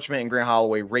Hansel Parchment and Grant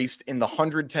Holloway raced in the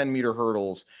 110-meter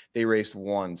hurdles. They raced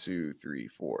 1, 2, 3,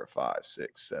 4, 5,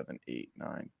 6, 7, 8,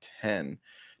 9, 10.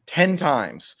 10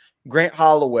 times. Grant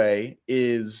Holloway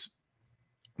is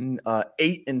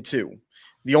 8-2.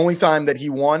 The only time that he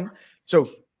won.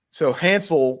 So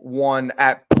Hansel won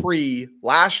at pre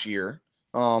last year.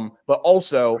 But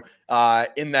also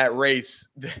in that race,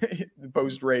 the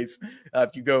post race,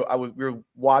 if you go, we were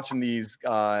watching these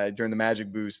during the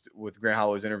Magic Boost with Grant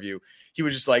Holloway's interview. He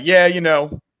was just like, yeah,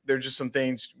 there's just some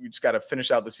things we just got to finish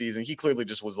out the season. He clearly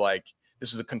just was like,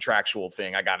 this is a contractual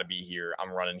thing. I got to be here. I'm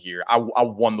running here. I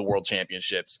won the world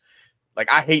championships. Like,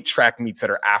 I hate track meets that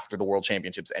are after the world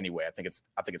championships anyway. I think it's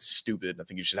stupid. I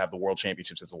think you should have the world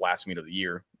championships as the last meet of the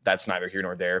year. That's neither here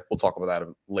nor there. We'll talk about that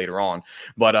later on.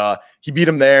 But he beat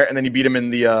him there, and then he beat him in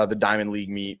the Diamond League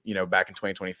meet, back in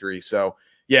 2023. So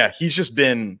yeah,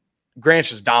 Grant's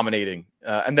just dominating.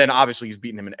 And then obviously he's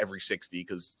beaten him in every 60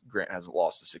 because Grant hasn't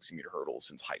lost the 60-meter hurdles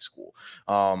since high school.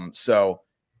 So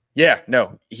yeah,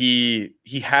 no, he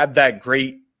had that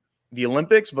the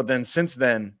Olympics, but then since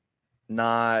then,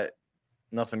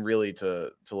 nothing really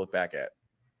to look back at.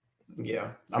 Yeah.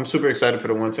 I'm super excited for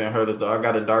the 110 hurdles, though. I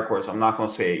got a dark horse. I'm not going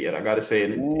to say it yet. I got to say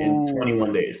it in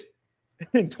 21 days.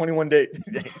 In 21 days.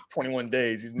 21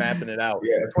 days. He's mapping it out.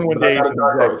 Yeah. 21 days. I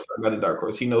got a dark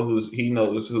horse. He knows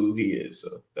who he is. So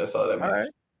that's all that matters.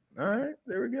 All right.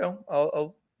 There we go.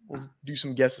 We'll do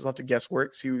some guesses. I'll have to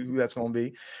guesswork, see who that's going to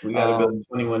be. We got to build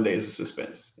 21 days of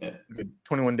suspense. Yeah. Good.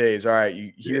 21 days. All right.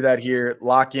 You hear that here.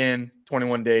 Lock in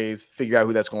 21 days. Figure out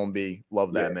who that's going to be.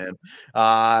 Love that, man.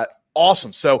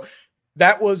 Awesome. So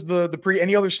that was the pre.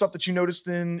 Any other stuff that you noticed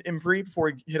in pre before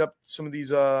we hit up some of these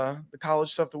the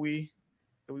college stuff that we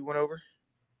went over?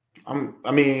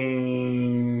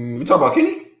 We talk about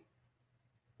Kenny.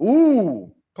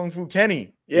 Ooh, Kung Fu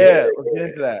Kenny. Yeah. Let's get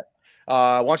into that.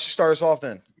 Why don't you start us off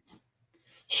then?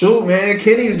 Shoot, man.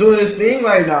 Kenny's doing his thing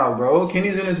right now, bro.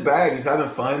 Kenny's in his bag. He's having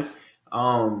fun.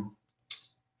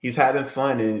 He's having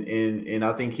fun, and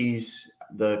I think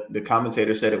the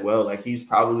commentator said it well. Like, he's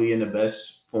probably in the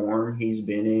best form he's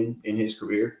been in his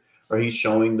career, or he's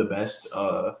showing the best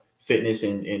fitness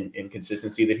and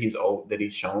consistency that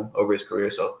he's shown over his career.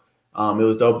 So it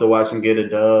was dope to watch him get a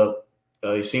dub.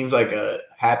 He seems like a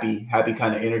happy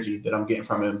kind of energy that I'm getting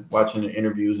from him watching the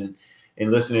interviews and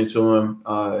listening to him.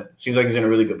 Seems like he's in a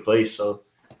really good place. So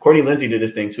Courtney Lindsay did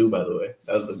this thing too, by the way.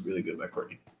 That was really good by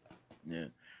Courtney. Yeah.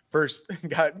 First,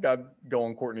 got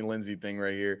going Courtney Lindsay thing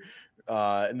right here.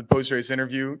 in the post-race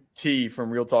interview, T from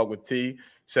Real Talk with T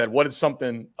said, "What is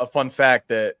a fun fact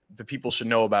that the people should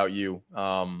know about you,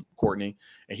 Courtney?"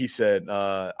 And he said,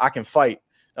 "I can fight."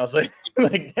 I was like,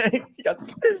 dang, he got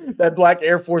that black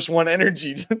Air Force One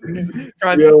energy. he's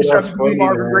trying to be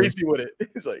Marvin Gracie with it.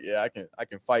 He's like, yeah, I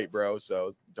can fight, bro.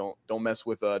 So don't mess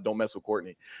with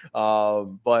Courtney.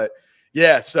 But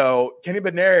yeah, so Kenny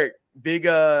Bednarek, big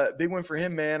win for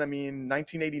him, man. I mean,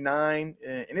 1989,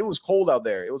 and it was cold out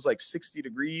there. It was like 60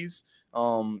 degrees,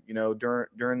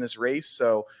 during this race.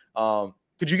 So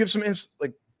could you give some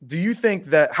do you think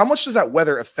that how much does that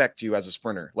weather affect you as a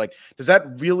sprinter? Like, does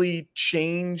that really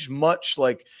change much?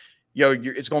 Like,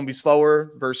 it's going to be slower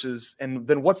versus, and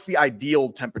then what's the ideal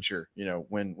temperature,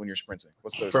 when you're sprinting?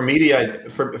 What's those? For me, the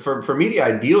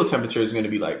ideal temperature is going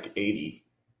to be like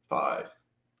 85.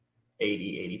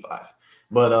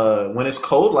 But when it's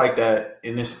cold like that,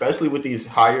 and especially with these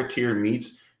higher tier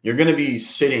meets, you're going to be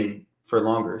sitting for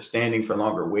longer, standing for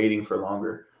longer, waiting for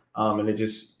longer. And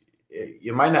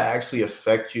it might not actually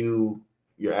affect your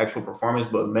actual performance,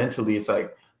 but mentally it's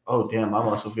like, oh, damn, my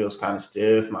muscle feels kind of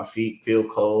stiff. My feet feel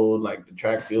cold. Like the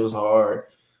track feels hard.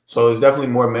 So it's definitely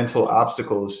more mental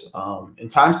obstacles.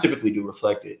 And times typically do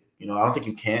reflect it. I don't think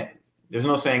you can't. There's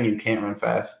no saying you can't run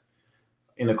fast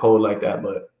in the cold like that.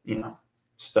 But,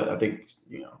 I think,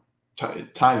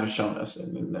 times have shown us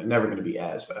and they're never going to be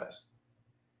as fast.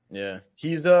 Yeah.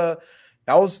 He's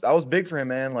that was big for him,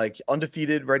 man. Like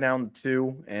undefeated right now in the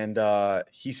 2. And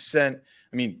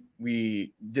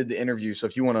we did the interview. So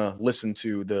if you want to listen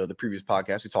to the previous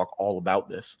podcast, we talk all about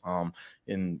this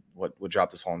in what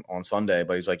dropped this on Sunday.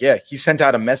 But he's like, yeah, he sent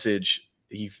out a message.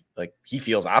 I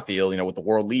feel, with the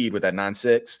world lead with that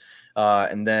 9.6.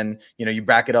 And then, you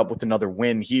back it up with another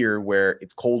win here where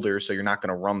it's colder. So you're not going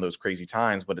to run those crazy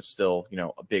times, but it's still,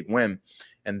 a big win.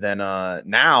 And then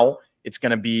now it's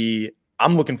going to be,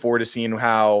 I'm looking forward to seeing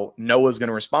how Noah's going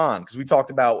to respond, because we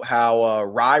talked about how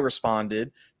Rye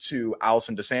responded to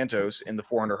Allison DeSantos in the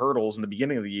 400 hurdles in the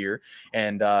beginning of the year.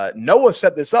 And Noah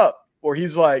set this up where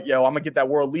he's like, yo, I'm going to get that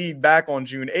world lead back on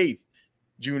June 8th.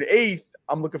 June 8th,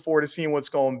 I'm looking forward to seeing what's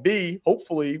going to be.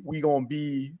 Hopefully we going to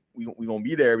be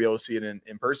there, be able to see it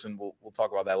in person. We'll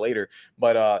talk about that later.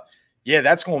 But yeah,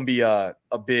 that's going to be a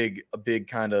big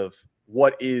kind of,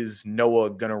 what is Noah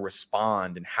going to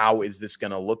respond and how is this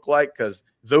going to look like? Because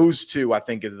those two, I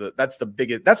think, that's the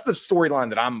storyline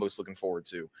that I'm most looking forward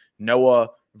to. Noah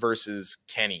versus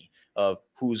Kenny, of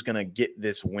who's going to get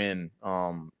this win,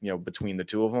 between the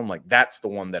two of them. Like, that's the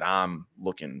one that I'm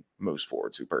looking most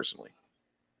forward to personally.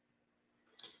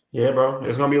 Yeah, bro.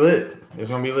 It's going to be lit. It's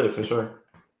going to be lit for sure.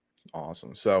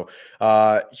 Awesome. So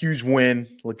huge win.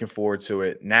 Looking forward to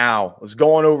it. Now let's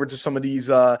go on over to some of these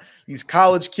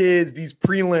college kids, these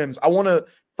prelims. I want to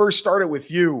first start it with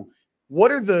you.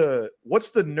 What's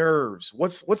the nerves?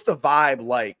 What's the vibe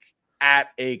like at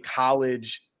a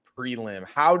college prelim?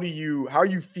 How are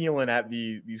you feeling at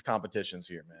these competitions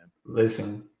here, man?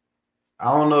 Listen,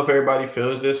 I don't know if everybody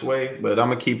feels this way, but I'm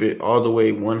going to keep it all the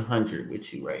way 100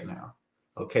 with you right now.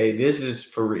 Okay. This is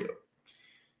for real.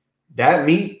 That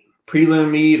meet,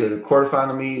 prelim meet or the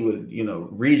quarterfinal meet with,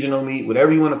 regional meet,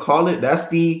 whatever you want to call it, that's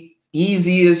the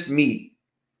easiest meet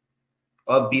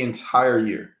of the entire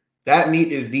year. That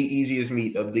meet is the easiest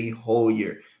meet of the whole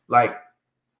year. Like,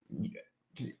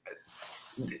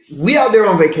 we out there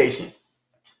on vacation.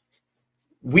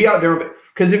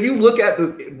 Because if you look at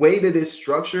the way that it's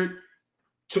structured,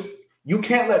 you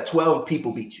can't let 12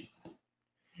 people beat you.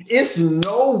 It's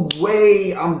no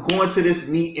way I'm going to this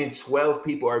meet and 12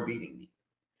 people are beating me.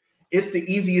 It's the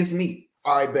easiest meet.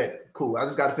 All right, bet. Cool. I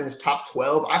just got to finish top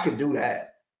 12. I could do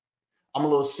that. I'm a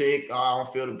little sick. I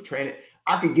don't feel the training.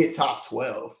 I could get top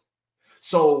 12.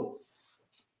 So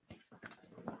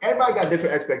everybody got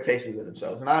different expectations of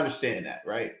themselves, and I understand that,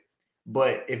 right?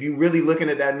 But if you're really looking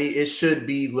at that meet, it should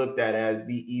be looked at as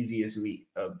the easiest meet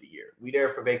of the year. We there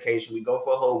for vacation. We go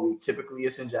for a whole week. Typically,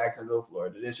 it's in Jacksonville,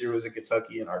 Florida. This year was in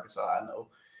Kentucky and Arkansas, I know.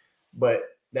 But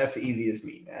that's the easiest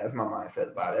meet, man. That's my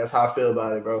mindset about it. That's how I feel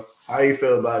about it, bro. How you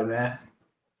feel about it, man?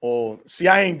 Well, see,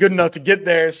 I ain't good enough to get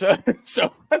there. So,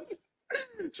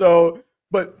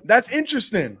 but that's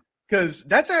interesting, because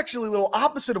that's actually a little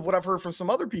opposite of what I've heard from some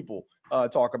other people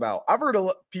talk about. I've heard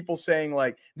people saying,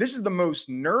 like, this is the most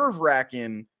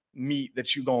nerve-wracking meet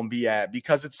that you're going to be at,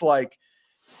 because it's like,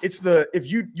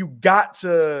 if you got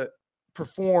to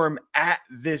perform at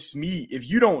this meet, if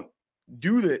you don't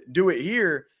do it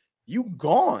here, you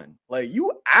gone. Like,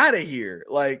 you out of here.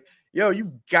 Like,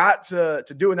 you've got to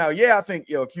do it now. Yeah, I think,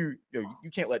 if you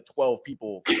can't let 12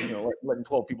 people, letting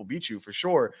 12 people beat you for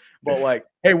sure. But like,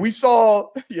 hey, we saw,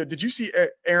 did you see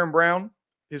Aaron Brown?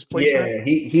 his placement?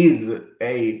 Yeah, he's all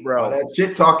Bro. that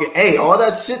shit talking. Hey, all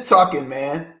that shit talking,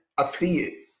 man. I see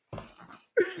it.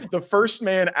 The first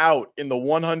man out in the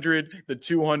 100, the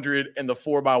 200, and the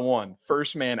 4x1.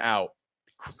 First man out.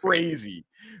 Crazy.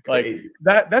 Like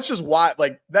that's just why,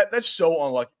 like that's so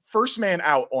unlucky. First man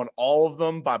out on all of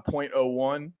them by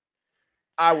 0.01.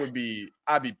 I'd be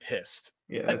pissed.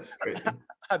 Yeah, that's crazy.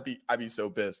 I'd be so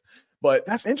pissed. But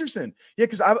that's interesting. Yeah,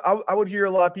 because I would hear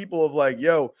a lot of people of like,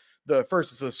 yo, the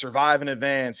first is a survive in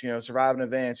advance, survive in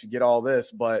advance, you get all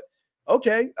this. But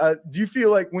okay. Do you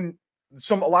feel like when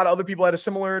a lot of other people had a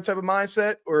similar type of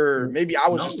mindset, or maybe I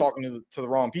was just talking to the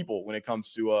wrong people when it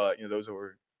comes to those who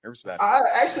were nervous about it? I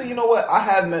actually, you know what? I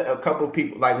have met a couple of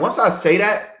people. Like once I say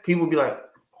that, people be like,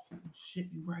 oh, shit,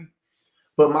 you right.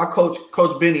 But my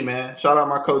Coach Benny, man, shout out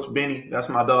my coach Benny. That's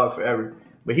my dog forever.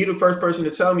 But he the first person to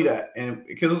tell me that. And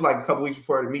because it was like a couple weeks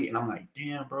before the meet. And I'm like,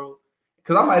 damn, bro.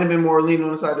 Because I might have been more leaning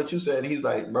on the side that you said. And he's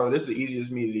like, bro, this is the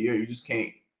easiest meet of the year. You just can't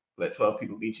let 12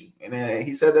 people beat you. And then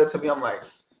he said that to me. I'm like,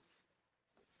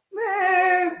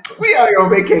 man, we out here on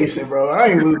vacation, bro. I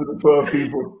ain't losing to 12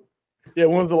 people. Yeah,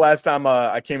 when was the last time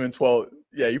I came in 12?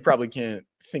 Yeah, you probably can't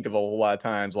think of a whole lot of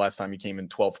times last time you came in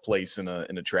 12th place in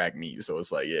a track meet. So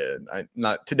it's like, yeah,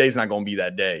 today's not going to be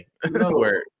that day. No.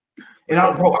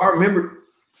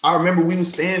 I remember we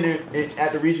was staying there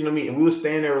at the regional meet, and we was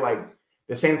staying there like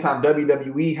the same time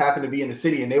WWE happened to be in the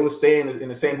city, and they were staying in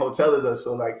the same hotel as us.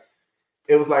 So like,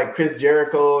 it was like Chris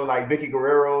Jericho and like Vicky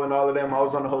Guerrero and all of them. I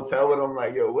was on the hotel with them.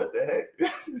 Like, yo, what the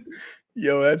heck?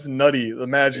 Yo, that's nutty.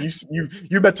 Imagine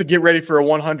you're about to get ready for a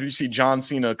 100. You see John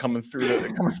Cena coming through.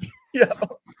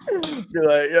 You're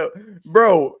like, yo,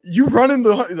 bro, you running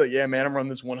the? Like, yeah, man, I'm running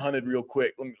this 100 real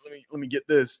quick. Let me get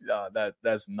this.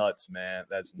 That's nuts, man.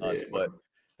 That's nuts. Yeah. But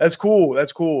that's cool.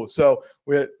 That's cool. So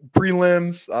with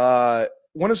prelims,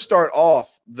 want to start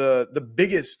off the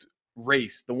biggest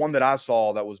race, the one that I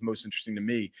saw that was most interesting to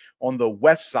me on the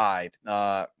west side,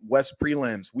 west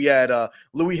prelims. We had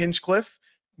Louis Hinchcliffe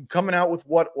coming out with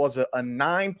what was a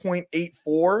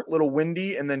 9.84, little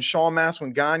windy, and then Sean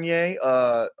Maswin-Gagne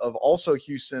of also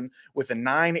Houston with a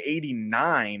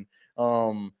 9.89,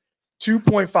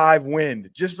 2.5 wind,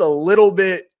 just a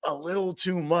little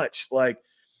too much. Like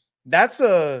he's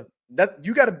got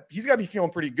to be feeling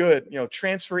pretty good.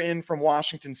 Transfer in from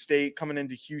Washington State, coming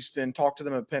into Houston, talk to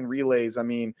them at Penn Relays. I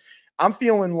mean, I'm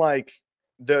feeling like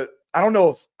I don't know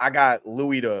if I got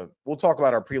Louis we'll talk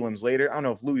about our prelims later. I don't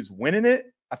know if Louis is winning it.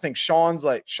 I think Sean, is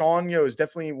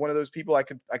definitely one of those people I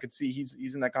could see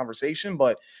he's in that conversation,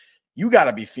 but you got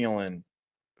to be feeling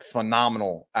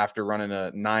phenomenal after running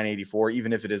a 984,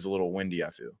 even if it is a little windy, I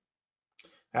feel.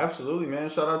 Absolutely, man.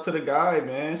 Shout out to the guy,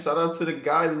 man. Shout out to the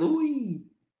guy, Louis.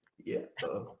 Yeah.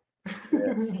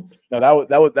 Yeah. No,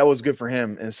 that was good for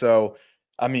him. And so,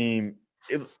 I mean,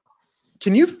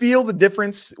 can you feel the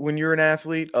difference when you're an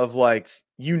athlete of like,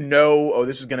 oh,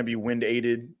 this is going to be wind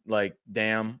aided, like,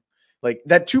 damn. Like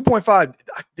that 2.5,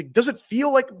 does it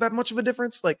feel like that much of a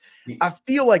difference? Like I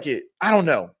feel like it. I don't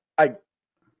know. Can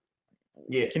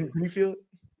you feel it?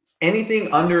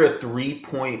 Anything under a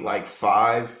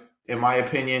 3.5, in my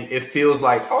opinion, it feels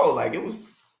like it was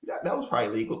that was probably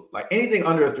legal. Like anything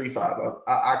under a 3.5,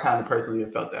 I kind of personally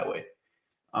have felt that way.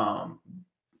 On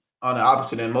the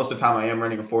opposite end, most of the time I am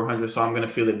running a 400, so I'm gonna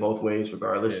feel it both ways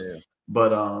regardless. Yeah.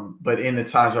 But in the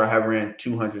times where I have ran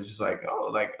 200s, it's like,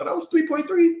 that was 3.3.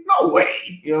 No way.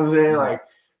 You know what I'm saying? Like,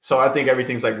 so I think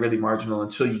everything's like really marginal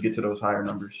until you get to those higher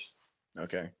numbers.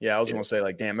 Okay. Yeah. I was going to say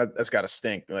like, damn, that's got to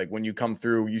stink. Like when you come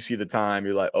through, you see the time,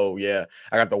 you're like, oh yeah,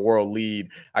 I got the world lead.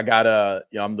 I got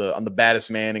I'm the baddest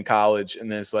man in college.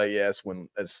 And then it's like, yeah, that's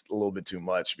a little bit too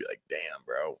much. Be like, damn,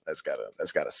 bro, that's gotta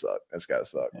suck. That's gotta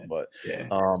suck. But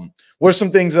what are some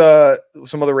things,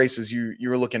 some other races you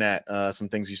were looking at, some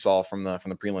things you saw from the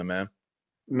prelim, man?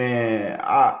 Man,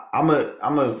 I'm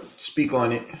a speak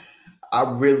on it.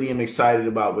 I really am excited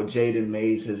about what Jaden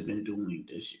Mays has been doing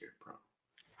this year.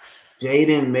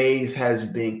 Jaden Mays has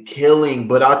been killing,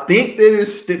 but I think that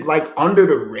it's like under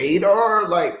the radar.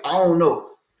 Like, I don't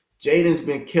know. Jaden's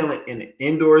been killing in the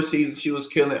indoor season. She was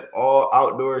killing all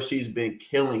outdoors. She's been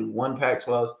killing. One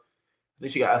Pac-12. I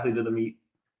think she got athlete of the meet.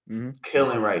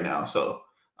 Killing right now. So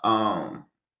I'm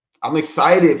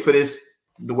excited for this.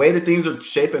 The way that things are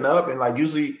shaping up, and like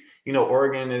usually,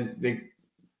 Oregon is the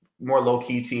more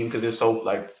low-key team because they're so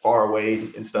like far away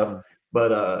and stuff.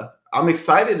 But I'm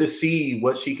excited to see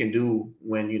what she can do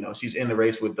when she's in the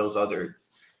race with those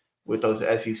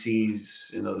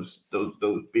SECs and those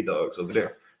big dogs over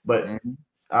there. But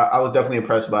I was definitely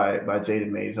impressed by Jaden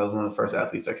Mays. I was one of the first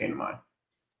athletes that came to mind.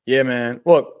 Yeah, man.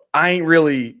 Look, I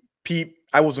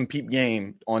wasn't peep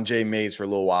game on Jaden Mays for a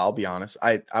little while. I'll be honest.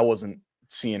 I wasn't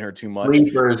seeing her too much.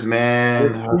 Sleepers,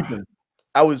 man.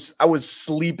 I was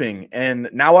sleeping, and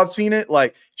now I've seen it.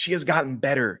 Like, she has gotten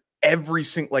better every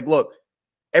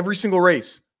single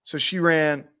race. So she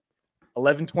ran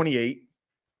 11:28,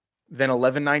 then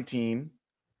 11:19,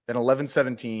 then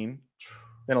 11:17,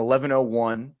 then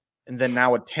 11:01, and then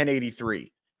now a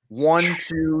 10:83. 1,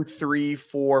 2, 3,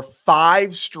 4,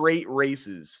 5 straight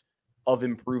races of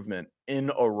improvement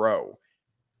in a row.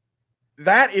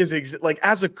 That is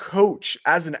as a coach,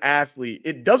 as an athlete,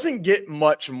 it doesn't get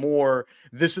much more.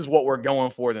 This is what we're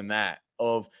going for than that.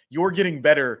 Of you're getting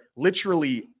better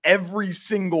literally every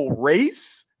single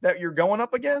race that you're going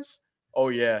up against. Oh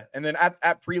yeah. And then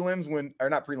at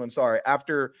prelims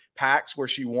after PAX where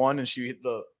she won and she hit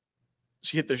the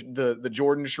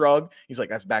Jordan shrug. He's like,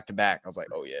 that's back to back. I was like,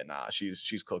 oh yeah, nah,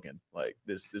 she's cooking. Like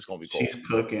this gonna be cool. She's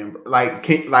cooking.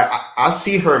 I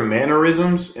see her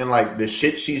mannerisms and like the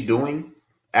shit she's doing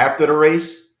after the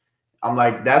race. I'm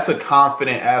like, that's a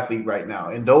confident athlete right now.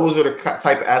 And those are the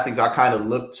type of athletes I kind of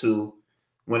look to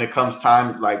when it comes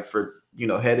time, like for,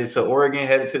 headed to Oregon,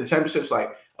 headed to the championships.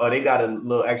 Like, oh, they got a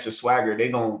little extra swagger. They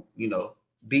gonna,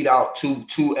 beat out two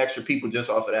extra people just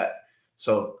off of that.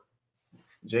 So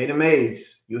Jada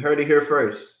Mays, you heard it here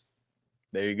first.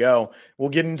 There you go. We'll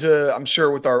get into, I'm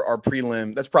sure, with our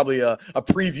prelim. That's probably a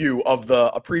preview of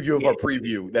our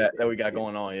preview that we got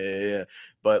going on. Yeah.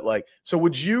 But so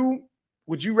would you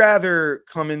rather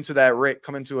come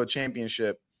into a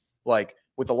championship like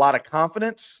with a lot of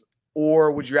confidence,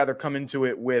 or would you rather come into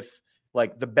it with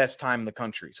like the best time in the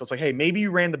country? So it's like, hey, maybe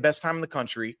you ran the best time in the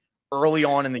country early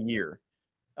on in the year,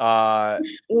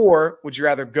 or would you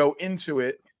rather go into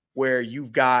it where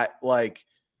you've got like,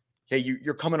 hey,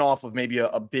 you're coming off of maybe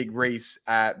a big race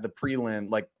at the prelim,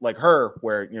 like her,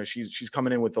 where she's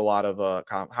coming in with a lot of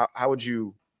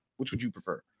which would you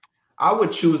prefer? I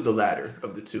would choose the latter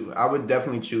of the two. I would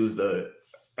definitely choose the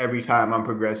every time I'm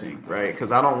progressing, right?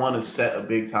 Because I don't want to set a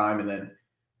big time and then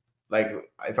like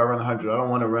if I run 100, I don't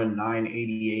want to run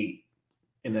 9:88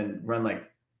 and then run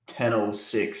like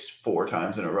 10:06 4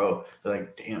 times in a row. They're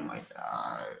like, damn, like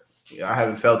I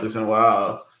haven't felt this in a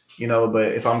while.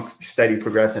 But if I'm steady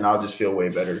progressing, I'll just feel way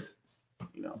better,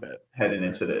 heading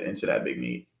into that big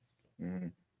meet. Mm-hmm.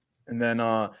 And then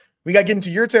we got to get into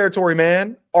your territory,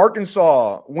 man.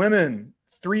 Arkansas women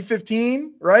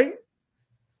 3:15, right?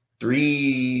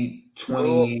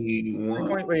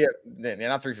 3:21. Wait, yeah,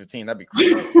 not 3:15. That'd be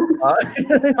crazy.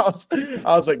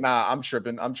 I was like, nah, I'm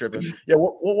tripping. Yeah,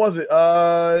 what was it?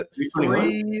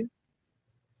 3.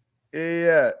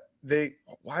 Yeah,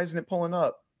 why isn't it pulling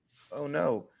up? Oh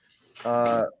no.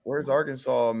 Where's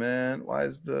Arkansas, man? Why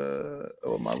is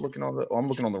I'm looking on the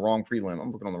wrong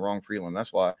prelim.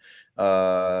 That's why.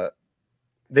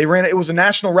 They ran it was a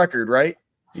national record, right?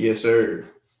 Yes, sir.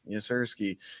 Yes, sir.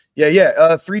 Ski. Yeah.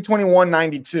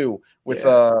 3:21.92 with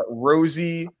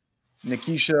Rosie,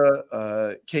 Nikisha,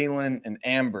 Kaylin, and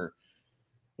Amber.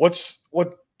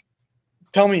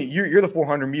 Tell me, you're the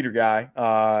 400 meter guy.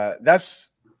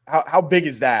 That's how big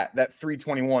is that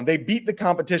 3:21? They beat the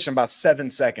competition by 7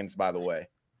 seconds, by the way.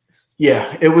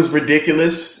 Yeah, it was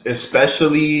ridiculous,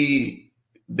 especially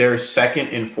their second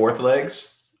and fourth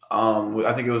legs.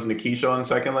 I think it was Nikisha on the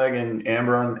second leg and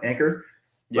Amber on anchor.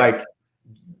 Yeah. Like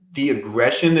the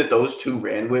aggression that those two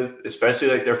ran with, especially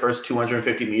like their first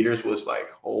 250 meters, was like,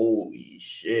 holy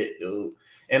shit, dude.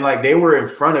 And like they were in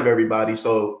front of everybody,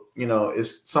 so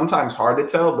it's sometimes hard to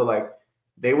tell, but like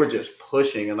they were just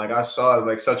pushing, and like I saw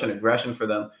like such an aggression for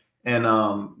them. And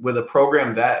with a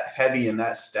program that heavy and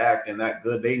that stacked and that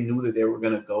good, they knew that they were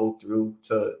going to go through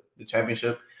to the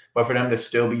championship. But for them to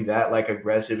still be that like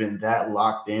aggressive and that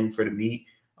locked in for the meet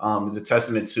is a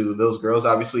testament to those girls,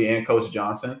 obviously, and Coach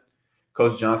Johnson.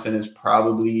 Coach Johnson has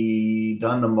probably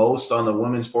done the most on the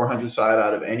women's 400 side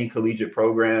out of any collegiate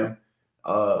program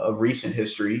of recent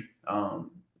history.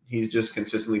 He's just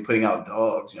consistently putting out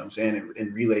dogs, what I'm saying,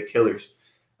 and relay killers.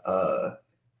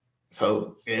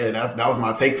 So yeah, that was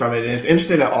my take from it. And it's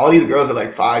interesting that all these girls are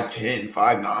like 5'10",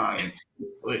 5'9", and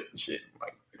shit.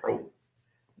 Like, bro,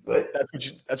 but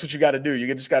that's what you got to do.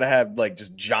 You just got to have like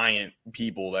just giant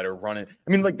people that are running.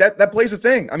 I mean, like that plays a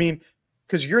thing. I mean,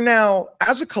 because you're now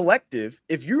as a collective,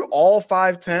 if you're all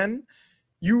 5'10",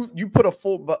 you put a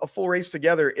full race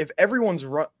together. If everyone's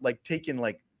taking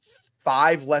like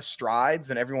 5 less strides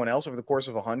than everyone else over the course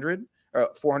of 400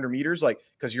 meters, like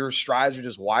because your strides are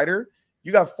just wider.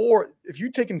 You got 4. If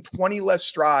you're taking 20 less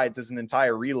strides as an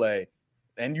entire relay,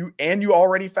 and you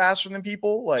already faster than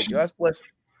people, like that's less.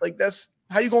 Like that's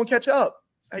how you gonna catch up.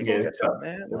 How you gonna catch up,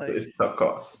 man? Like, it's a tough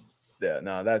call. Yeah,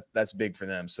 no, that's big for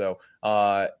them. So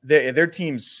their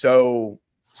team's so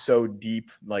so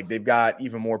deep. Like they've got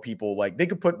even more people. Like they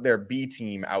could put their B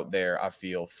team out there. I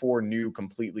feel 4 new,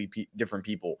 completely different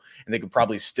people, and they could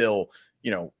probably still,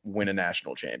 win a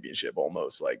national championship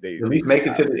almost. Like they at least make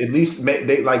it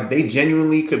to they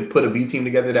genuinely could put a B team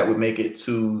together that would make it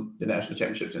to the national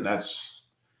championships, and that's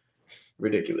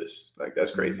ridiculous. Like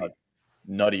that's crazy.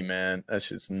 Nutty, man. That's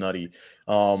just nutty.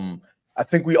 I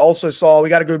think we also saw, we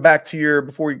got to go back to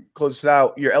before we close this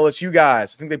out, your LSU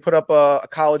guys. I think they put up a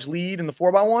college lead in the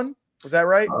 4x1. Was that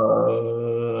right?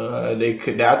 They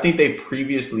could. I think they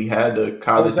previously had the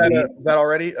college lead. Was that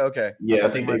already? Okay. Yeah, I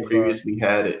think they previously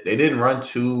had it. They didn't run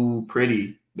too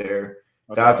pretty there.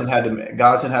 Okay.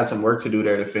 Godson had some work to do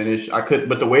there to finish.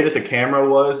 But the way that the camera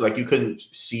was, like you couldn't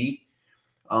see.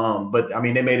 But I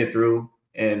mean, they made it through,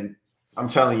 and I'm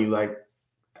telling you, like,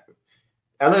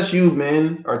 LSU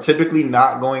men are typically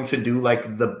not going to do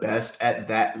like the best at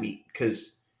that meet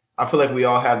because I feel like we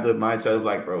all have the mindset of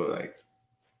like, bro, like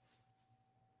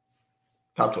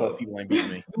top 12 people ain't beating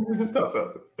me. Top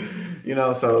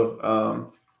 12.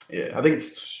 So yeah, I think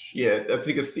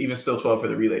it's even still 12 for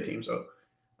the relay team. So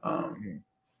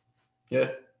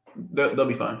yeah, they'll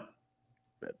be fine.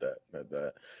 Bet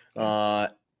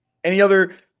that. Any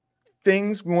other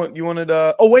things you wanted?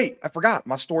 Oh wait, I forgot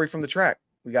my story from the track.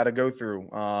 We got to go through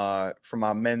for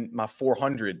my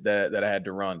 400 that I had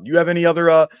to run. You have any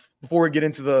other before we get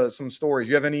into some stories?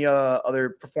 You have any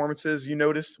other performances you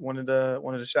noticed wanted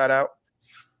to shout out?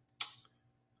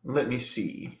 Let me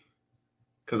see,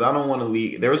 because I don't want to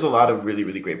leave. There was a lot of really,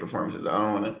 really great performances. I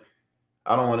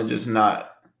don't want to just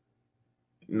not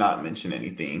mention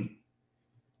anything.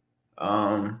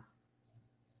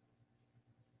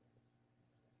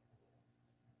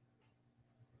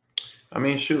 I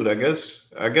mean, shoot, I guess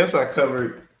I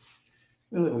covered.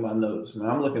 Let me look at my notes, man.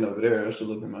 I'm looking over there. I should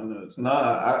look at my notes.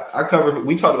 Nah, I covered.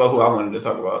 We talked about who I wanted to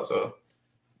talk about. So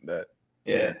that,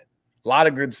 yeah. A lot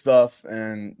of good stuff.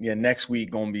 And yeah, next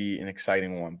week going to be an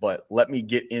exciting one. But let me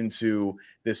get into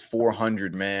this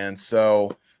 400, man.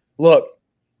 So look.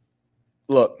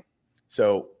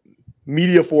 So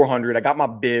media 400, I got my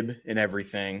bib and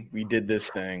everything. We did this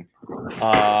thing.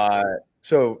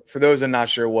 So for those that are not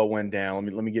sure what went down,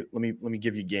 let me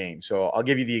give you game. So I'll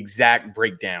give you the exact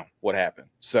breakdown what happened.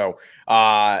 So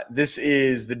this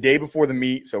is the day before the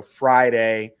meet. So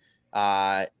Friday,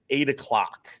 8:00.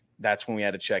 That's when we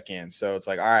had to check in. So it's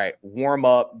like, all right, warm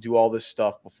up, do all this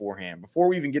stuff beforehand before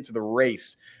we even get to the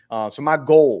race. So my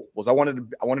goal was I wanted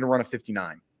to run a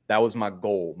 59. That was my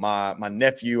goal. My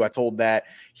nephew, I told that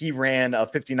he ran a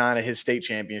 59 at his state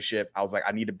championship. I was like,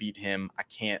 I need to beat him. I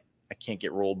can't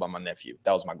get rolled by my nephew.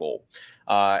 That was my goal.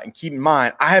 And keep in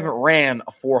mind, I haven't ran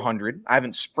a 400. I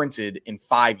haven't sprinted in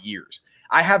 5 years.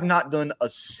 I have not done a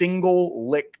single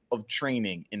lick of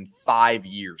training in 5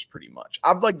 years, pretty much.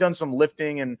 I've like done some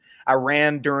lifting and I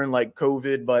ran during like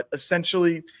COVID, but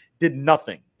essentially did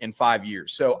nothing in 5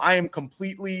 years. So I am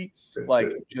completely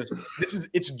like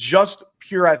it's just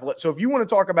pure athlete. So if you want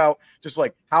to talk about just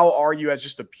like how are you as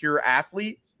just a pure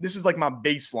athlete, this is like my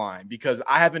baseline because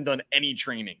I haven't done any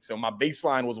training. So my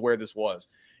baseline was where this was.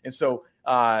 And so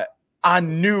I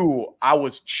knew I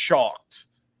was chalked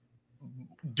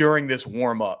during this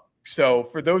warm up. So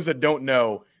for those that don't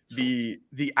know, the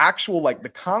actual like the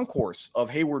concourse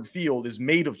of Hayward Field is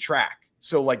made of track.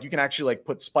 So like you can actually like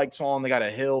put spikes on. They got a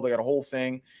hill. They got a whole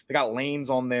thing. They got lanes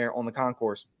on there on the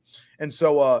concourse. And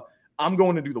so I'm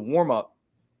going to do the warm up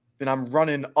and I'm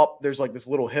running up. There's like this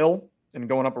little hill and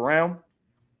going up around.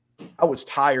 I was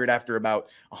tired after about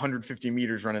 150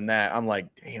 meters running that. I'm like,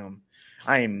 damn,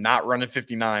 I am not running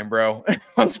 59, bro.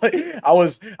 I was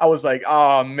like,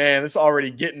 oh man, this is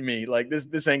already getting me. Like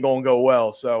this ain't gonna go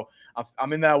well. So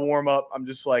I'm in that warm up. I'm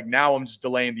just like, now I'm just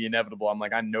delaying the inevitable. I'm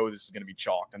like, I know this is gonna be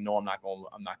chalked. I know I'm not gonna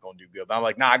do good. But I'm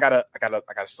like, nah, I gotta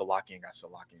still lock in.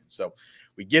 So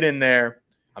we get in there.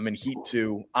 I'm in heat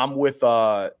 2. I'm with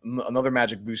another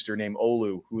Magic booster named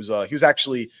Olu, he was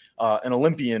actually an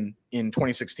Olympian in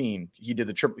 2016. He did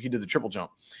the triple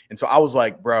jump. And so I was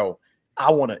like, bro,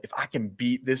 if I can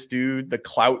beat this dude, the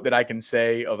clout that I can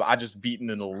say of I just beaten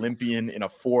an Olympian in a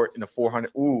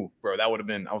 400. Ooh, bro, that would have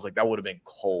been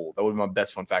cold. That would have been my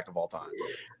best fun fact of all time.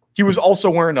 He was also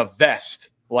wearing a vest,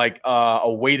 like a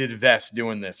weighted vest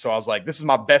doing this. So I was like, this is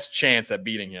my best chance at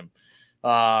beating him.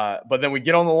 But then we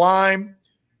get on the line.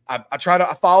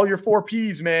 I follow your 4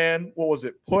 Ps, man. What was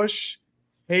it? Push,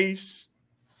 pace,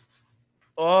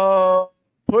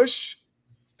 push,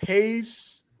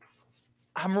 pace.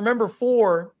 I remember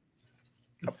 4.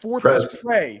 A 4th was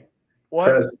spray.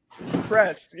 What?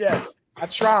 Press. Yes. I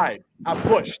tried. I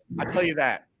pushed. I tell you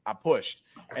that. I pushed.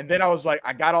 And then I was like,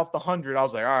 I got off the 100. I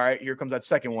was like, all right, here comes that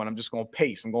second one. I'm just going to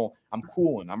pace. I'm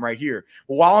cooling. I'm right here.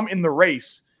 But while I'm in the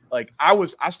race, like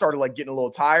I started like getting a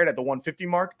little tired at the 150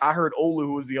 mark. I heard Olu,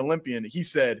 who was the Olympian, he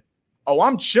said, oh,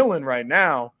 I'm chilling right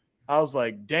now. I was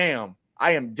like, damn,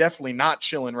 I am definitely not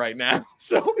chilling right now.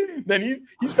 So then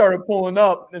he started pulling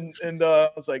up and I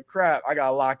was like, crap, I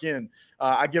got to lock in.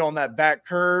 I get on that back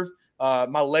curve.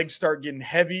 My legs start getting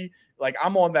heavy. Like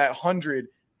I'm on that 100.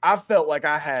 I felt like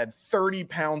I had 30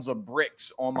 pounds of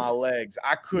bricks on my legs.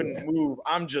 I couldn't move.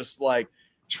 I'm just like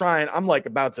trying. I'm like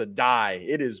about to die.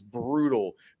 It is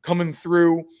brutal. Coming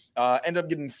through, end up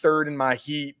getting third in my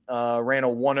heat, ran a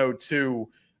 102,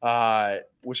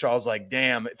 which I was like,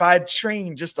 damn, if I had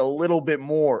trained just a little bit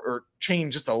more or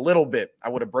changed just a little bit, I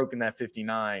would have broken that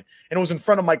 59. And it was in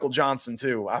front of Michael Johnson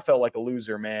too. I felt like a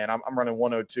loser, man. I'm running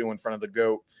 102 in front of the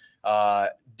GOAT.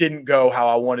 Didn't go how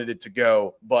I wanted it to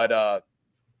go, but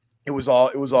it was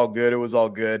all good. It was all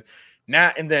good.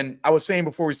 Now, and then I was saying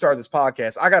before we started this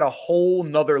podcast, I got a whole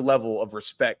nother level of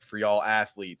respect for y'all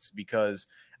athletes because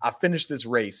I finished this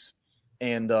race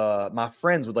and my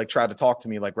friends would like try to talk to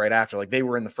me like right after, like they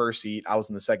were in the first heat. I was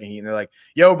in the second heat and they're like,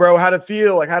 yo, bro, how'd it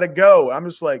feel? Like, how'd it go? I'm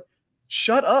just like,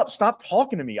 shut up. Stop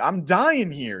talking to me. I'm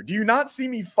dying here. Do you not see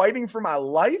me fighting for my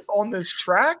life on this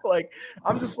track? Like,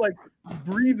 I'm just like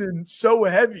breathing so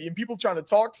heavy and people trying to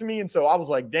talk to me. And so I was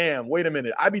like, damn, wait a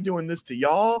minute. I be doing this to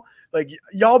y'all. Like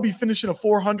y'all be finishing a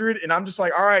 400. And I'm just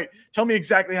like, all right, tell me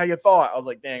exactly how you thought. I was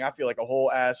like, dang, I feel like a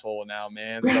whole asshole now,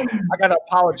 man. So I got to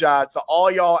apologize to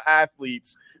all y'all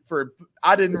athletes for,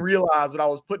 I didn't realize what I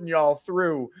was putting y'all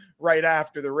through right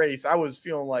after the race. I was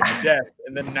feeling like death.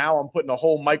 And then now I'm putting a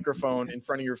whole microphone in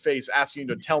front of your face, asking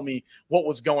you to tell me what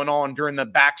was going on during the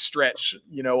backstretch,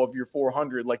 you know, of your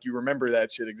 400. Like you remember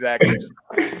that shit exactly. Just,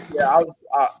 yeah, I was,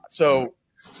 so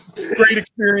great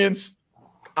experience.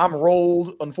 I'm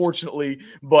rolled, unfortunately,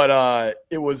 but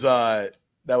it was, that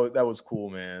was cool,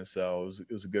 man. So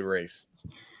it was a good race.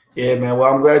 Yeah, man.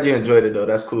 Well, I'm glad you enjoyed it though.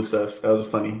 That's cool stuff. That was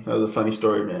a funny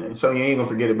story, man. So you ain't gonna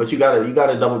forget it, but you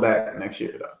gotta double back next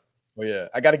year though. Oh yeah,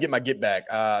 I got to get my get back.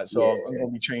 So I'm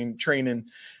gonna be training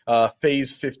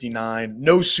phase 59.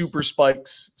 No super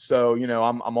spikes, so you know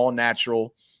I'm all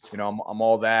natural. You know I'm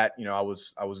all that. You know I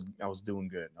was doing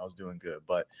good. I was doing good.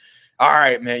 But all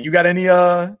right, man. You got any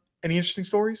interesting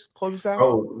stories? Close us out.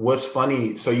 Oh, what's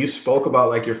funny? So you spoke about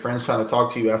like your friends trying to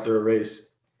talk to you after a race.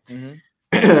 Mm-hmm.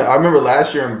 I remember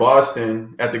last year in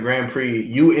Boston at the Grand Prix,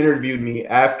 you interviewed me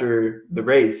after the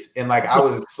race, and like I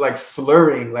was like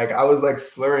slurring.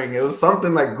 It was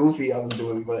something like goofy I was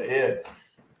doing, but yeah,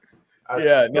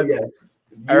 yes, you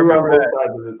were on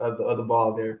both sides of the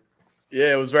ball there.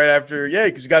 Yeah, it was right after. Yeah,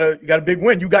 because you got a big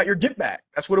win. You got your get back.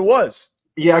 That's what it was.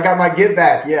 Yeah, I got my get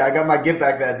back. Yeah, I got my get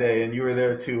back that day, and you were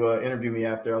there to interview me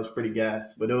after. I was pretty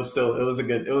gassed, but it was a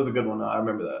good one. Though. I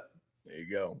remember that. There you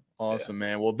go. Awesome,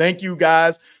 man. Well, thank you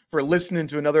guys for listening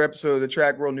to another episode of the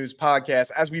Track World News Podcast.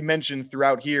 As we mentioned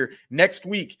throughout here, next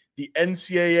week, the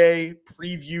NCAA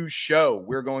preview show.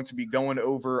 We're going to be going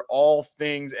over all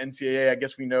things NCAA. I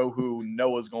guess we know who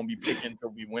Noah's going to be picking to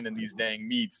be winning these dang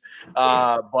meets.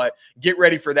 But get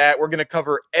ready for that. We're going to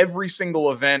cover every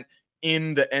single event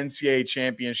in the NCAA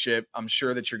championship. I'm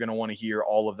sure that you're going to want to hear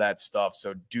all of that stuff.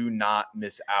 So do not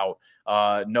miss out.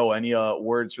 Noah, any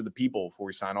words for the people before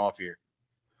we sign off here?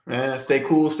 Man, stay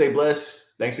cool, stay blessed.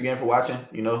 Thanks again for watching.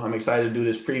 You know, I'm excited to do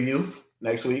this preview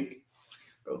next week.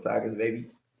 Go Tigers,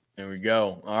 baby. There we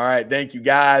go. All right. Thank you,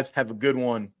 guys. Have a good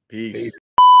one. Peace.